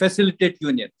to facilitate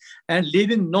union and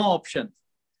leaving no options.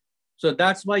 So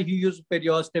that's why he uses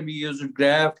periosteum, he uses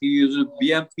graft, he uses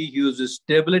BMP, he uses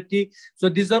stability. So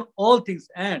these are all things.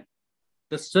 And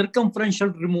the circumferential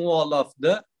removal of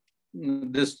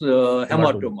this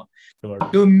hematoma.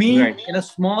 To me, in a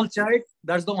small child,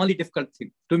 that's the only difficult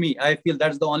thing. To me, I feel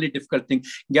that's the only difficult thing.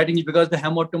 Getting it because the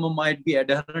hematoma might be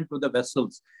adherent to the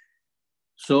vessels.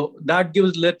 So that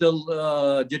gives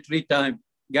little jittery time.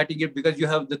 Getting it because you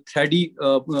have the thready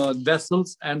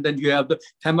vessels and then you have the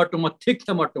hematoma, thick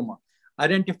hematoma,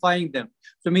 identifying them.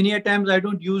 So many a times I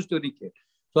don't use tourniquet.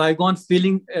 So I go on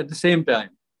feeling at the same time.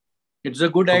 It's a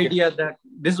good idea that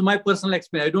this is my personal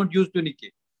experience. I don't use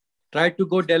tourniquet. Try to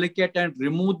go delicate and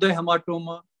remove the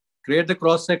hematoma, create the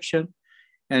cross section,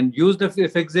 and use the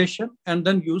fixation and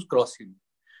then use crossing.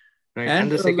 Right.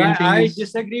 And the second thing I is...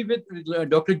 disagree with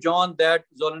Dr. John that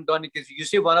zoledronic is, you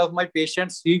see, one of my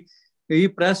patients, he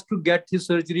pressed to get his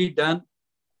surgery done.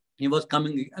 He was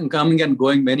coming and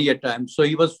going many a time. So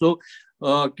he was so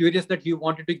curious that he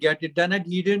wanted to get it done, and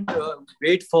he didn't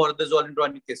wait for the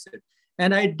zoledronic acid.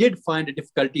 And I did find a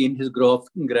difficulty in his graft.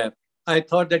 I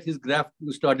thought that his graft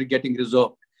started getting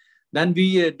resolved. Then we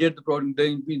did the problem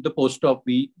in the post-op.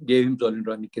 We gave him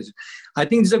zoledronic acid. I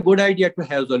think it's a good idea to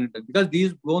have zoledronic because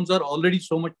these bones are already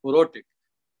so much porotic.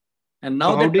 And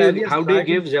now how do you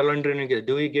give zoledronic acid?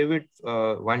 Do we give it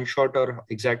one shot or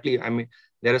exactly? I mean,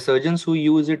 there are surgeons who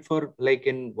use it for like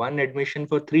in one admission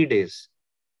for 3 days.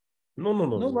 No,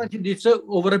 it's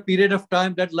over a period of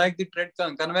time that like the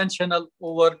conventional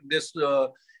over this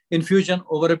infusion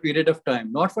over a period of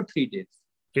time, not for 3 days.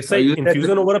 It's like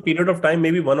infusion over a period of time,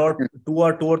 maybe 1 or 2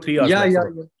 or 3 hours. Yeah.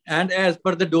 And as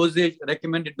per the dosage,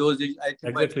 recommended dosage, I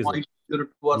think exactly, by 0.02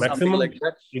 or maximum, something like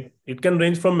that. It can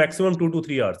range from maximum 2 to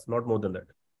 3 hours, not more than that.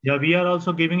 Yeah, we are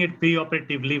also giving it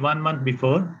pre-operatively 1 month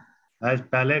before, as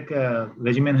Palek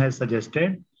regimen has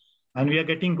suggested, and we are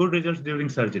getting good results during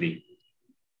surgery.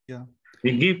 Yeah,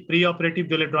 we give pre-operative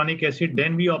zoledronic acid,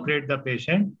 then we operate the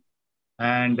patient,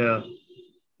 and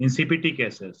in CPT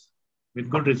cases with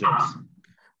good results.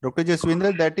 Dr.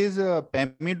 Jaswinder, that is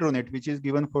pamidronate, which is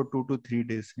given for 2 to 3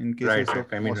 days in cases of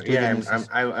osteogenesis.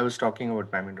 I was talking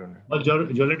about pamidronate. Well,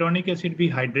 zoledronic acid, we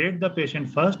hydrate the patient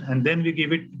first, and then we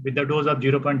give it with the dose of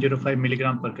 0.05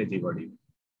 milligram per kg body.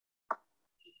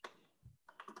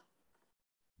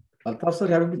 Altaf sir,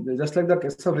 just like the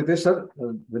case of RITESH sir,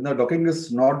 when the docking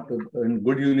is not in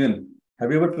good union,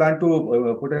 have you ever planned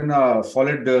to put in a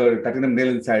solid titanium nail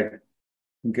inside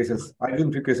in cases? I do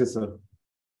in few cases, sir.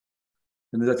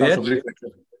 And there's a chance of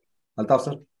refracture. Altaf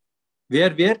sir?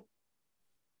 Where?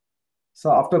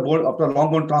 So after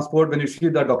long bone transport, when you see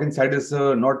the docking side is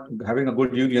not having a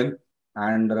good union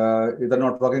and either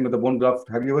not working with the bone graft,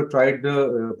 have you ever tried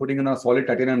putting in a solid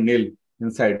titanium nail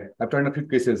inside? I've tried in a few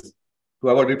cases to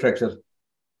avoid refracture.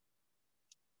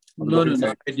 No,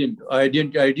 I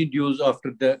didn't use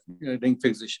after the ring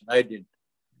fixation. I didn't.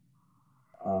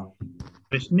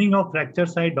 Questioning of fracture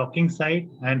side, docking side,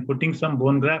 and putting some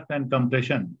bone graft and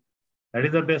compression. That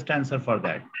is the best answer for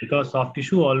that, because soft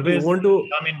tissue always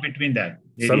come in between that.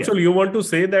 Shyamsul, you want to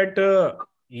say that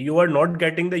you are not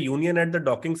getting the union at the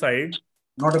docking side.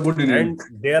 Not a good union. And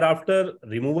thereafter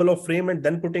removal of frame and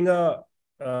then putting a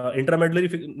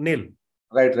intramedullary nail.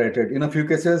 Right. In a few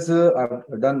cases,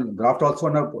 I've done graft also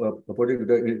on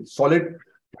a solid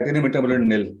titanium intramedullary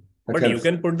nail. But helps.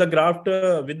 You can put the graft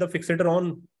with the fixator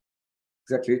on.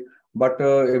 Exactly. But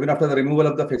even after the removal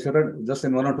of the fixator, just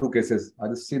in 1 or 2 cases, I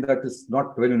just see that it's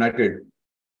not well united.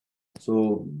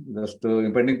 So just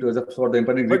impending to for the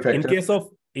impending refracture.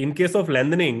 In case of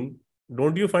lengthening,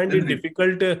 don't you find it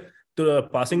difficult to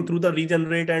passing through the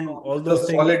regenerate and all those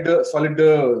things? Solid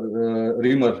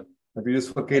reamer that we use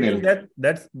for K-nail.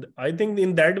 I think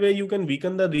in that way you can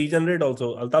weaken the regenerate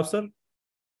also. Altaf sir?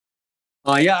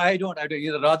 Yeah, I don't.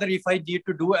 Rather, if I need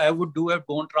to do, I would do a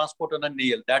bone transport on a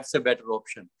nail. That's a better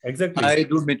option. Exactly.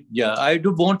 I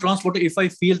do bone transport if I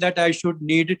feel that I should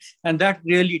need it, and that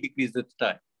really decreases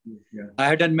time. Yeah. I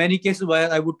had done many cases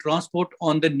where I would transport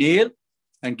on the nail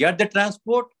and get the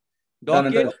transport,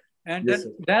 dock it, and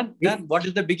then what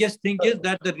is the biggest thing is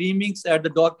that the reamings at the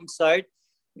docking side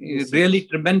really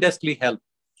tremendously help.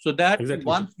 So that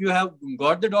once you have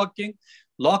got the docking,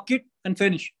 lock it and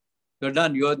finish. You're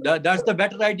done. That's the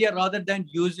better idea rather than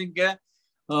using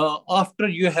after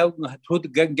you have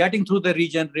getting through the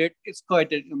regenerate. It's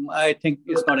quite. I think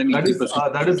it's not an easy procedure.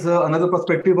 That is another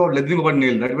perspective of lengthening of a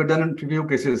nail that we've done in few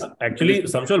cases. Actually,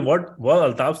 Shyamsul, what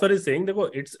Altaf sir is saying,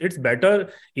 it's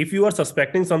better if you are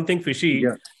suspecting something fishy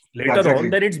later on.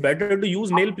 Then it's better to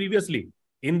use nail previously.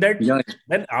 In that,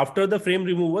 then after the frame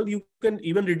removal, you can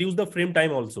even reduce the frame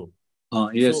time also.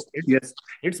 Yes. So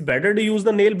it's better to use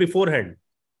the nail beforehand.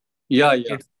 Yeah.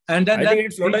 And then I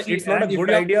think it's not a good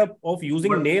idea of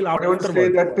using nail after. I would say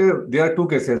that there are 2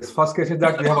 cases. First case is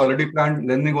that we have already planned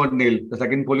lengthening on nail. The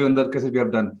second polio in other cases we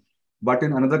have done. But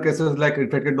in another cases like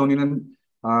infected bone union,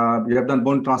 we have done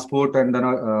bone transport and then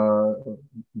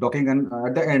docking, and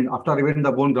at the end, after even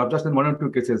the bone graft, just in 1 or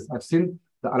 2 cases, I've seen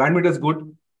the alignment is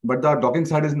good, but the docking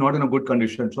side is not in a good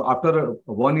condition. So after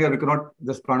 1 year, we cannot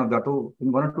just plan of that. So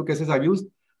in 1 or 2 cases, I've used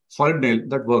solid nail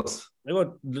that works.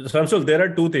 Shyamsul, there are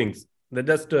 2 things.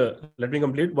 Just let me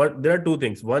complete. There are 2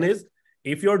 things. One is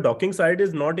if your docking side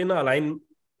is not in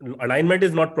alignment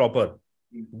is not proper,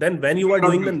 then when you are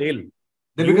doing the nail,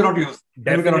 then we cannot use.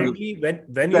 Definitely,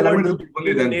 when you are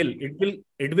doing the nail,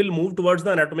 it will move towards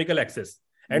the anatomical axis.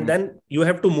 and then you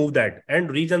have to move that, and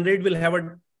regenerate will have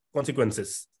a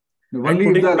consequences. Only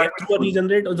and if putting the nail through a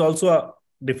regenerate is also a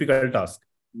difficult task.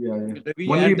 Yeah, yeah. Ravi,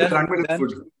 Only and if the alignment is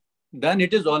good. then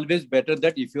it is always better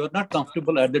that if you are not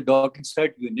comfortable at the docking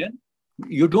site union,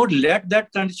 you don't let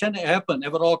that condition happen,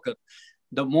 ever occur.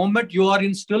 The moment you are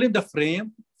still in the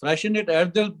frame, freshen it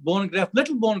at the bone graft,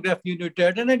 little bone graft unit,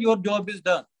 and then your job is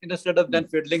done instead of then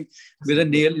fiddling with a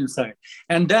nail inside.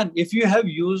 And then if you have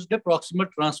used the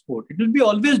proximal transport, it will be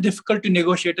always difficult to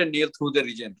negotiate a nail through the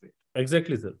regenerate.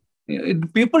 Exactly, sir.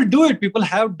 People do it. People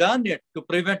have done it to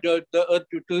prevent to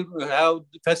have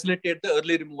facilitate the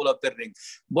early removal of the ring.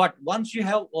 But once you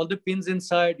have all the pins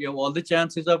inside, you have all the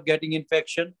chances of getting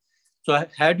infection. So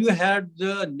had you had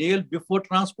the nail before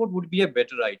transport, would be a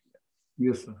better idea.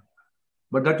 Yes, sir.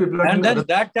 But that will and then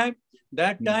that time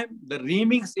the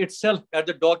reamings itself at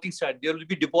the docking site, there will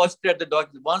be deposited at the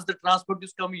docking. Once the transport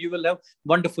is coming, you will have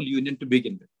wonderful union to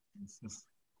begin with. Yes.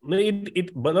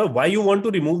 But why you want to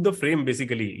remove the frame?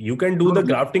 Basically, you can do the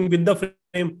grafting with the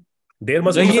frame. There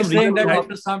must be some saying that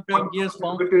after some time he has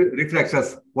found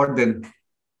reflexes. What then?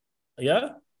 Yeah.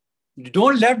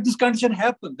 Don't let this condition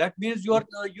happen. That means your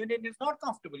union is not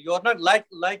comfortable. You are not like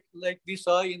we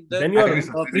saw in the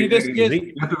previous case.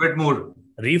 You have to wait more.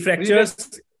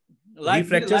 Refractures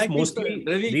mostly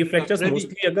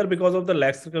occur because of the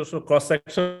lax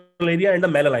cross-sectional area and the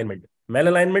malalignment.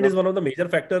 Malalignment is one of the major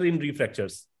factors in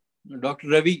refractures. Dr.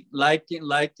 Ravi, like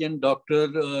in Dr.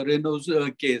 Renault's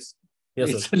case, yes,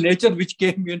 it's sir. nature which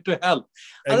came in to help.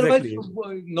 Exactly.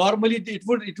 Otherwise, normally it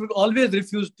would always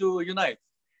refuse to unite.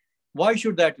 Why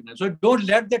should that unite? So don't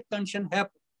let that tension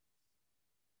happen.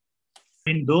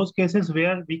 In those cases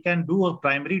where we can do a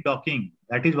primary docking,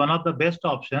 that is one of the best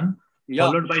option,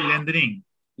 followed by lengthening.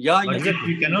 Yeah, but if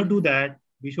we cannot do that,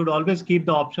 we should always keep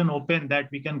the option open that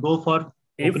we can go for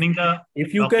opening the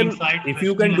docking site. If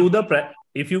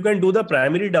you can do the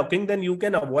primary docking, then you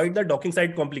can avoid the docking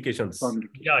site complications.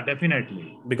 Yeah,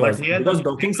 definitely. Because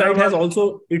docking site has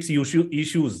also its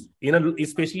issues,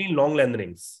 especially in long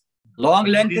lengthenings. Long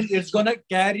lengthening is going to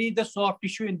carry the soft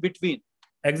tissue in between.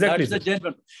 Exactly. That's the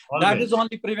general. That is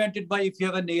only prevented by if you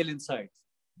have a nail inside.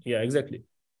 Yeah, exactly.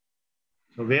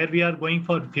 So where we are going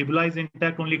for fibula is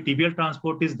intact, only tibial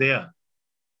transport is there.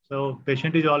 So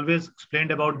patient is always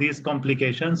explained about these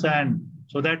complications, and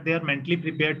so that they are mentally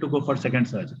prepared to go for second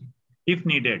surgery if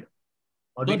needed.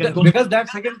 Or so because that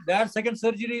second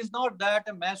surgery is not that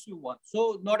a massive one,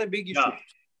 so not a big issue. Yeah,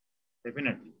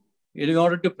 definitely. In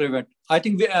order to prevent, I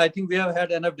think we have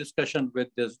had enough discussion with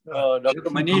this. Dr.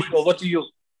 Manish, over to you.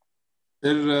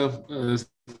 Sir,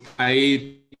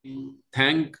 I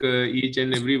thank each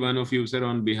and every one of you, sir,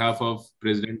 on behalf of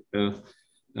President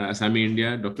Asami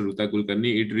India, Dr. Ruta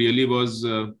Kulkarni. It really was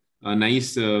a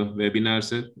nice webinar,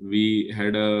 sir. We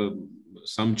had a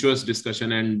sumptuous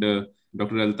discussion, and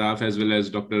Dr. Altaf as well as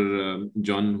Dr.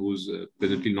 John, who's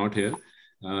presently not here.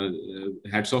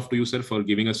 Hats off to you, sir, for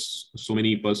giving us so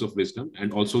many pearls of wisdom,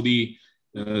 and also the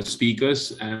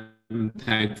speakers. And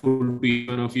thankful to each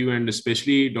one of you, and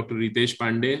especially Dr. RITESH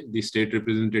Pandey, the state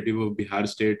representative of Bihar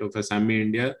State of Asami,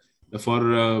 India, for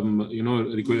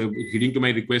heeding to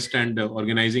my request and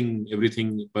organizing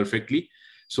everything perfectly.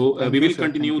 So we will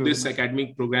continue this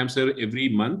academic program, sir, every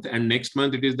month, and next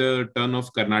month it is the turn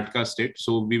of Karnataka State.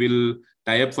 So we will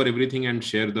tie up for everything and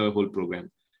share the whole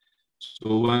program.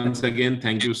 So once again,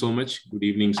 thank you so much. Good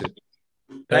evening, sir.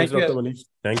 Thanks, Dr. Manish.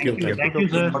 Thank you. Thank you,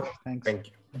 sir. Thank you.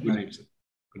 Good night, sir.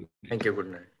 Thank you.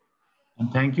 Good night.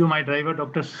 And thank you, my driver,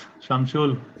 Dr.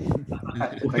 Shamsul,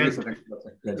 Thank you, sir.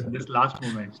 this last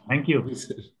moment. Thank you.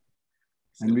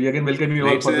 And we again welcome you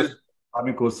all for this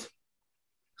army course.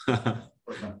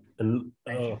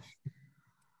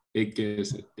 Take care,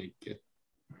 sir. Take care.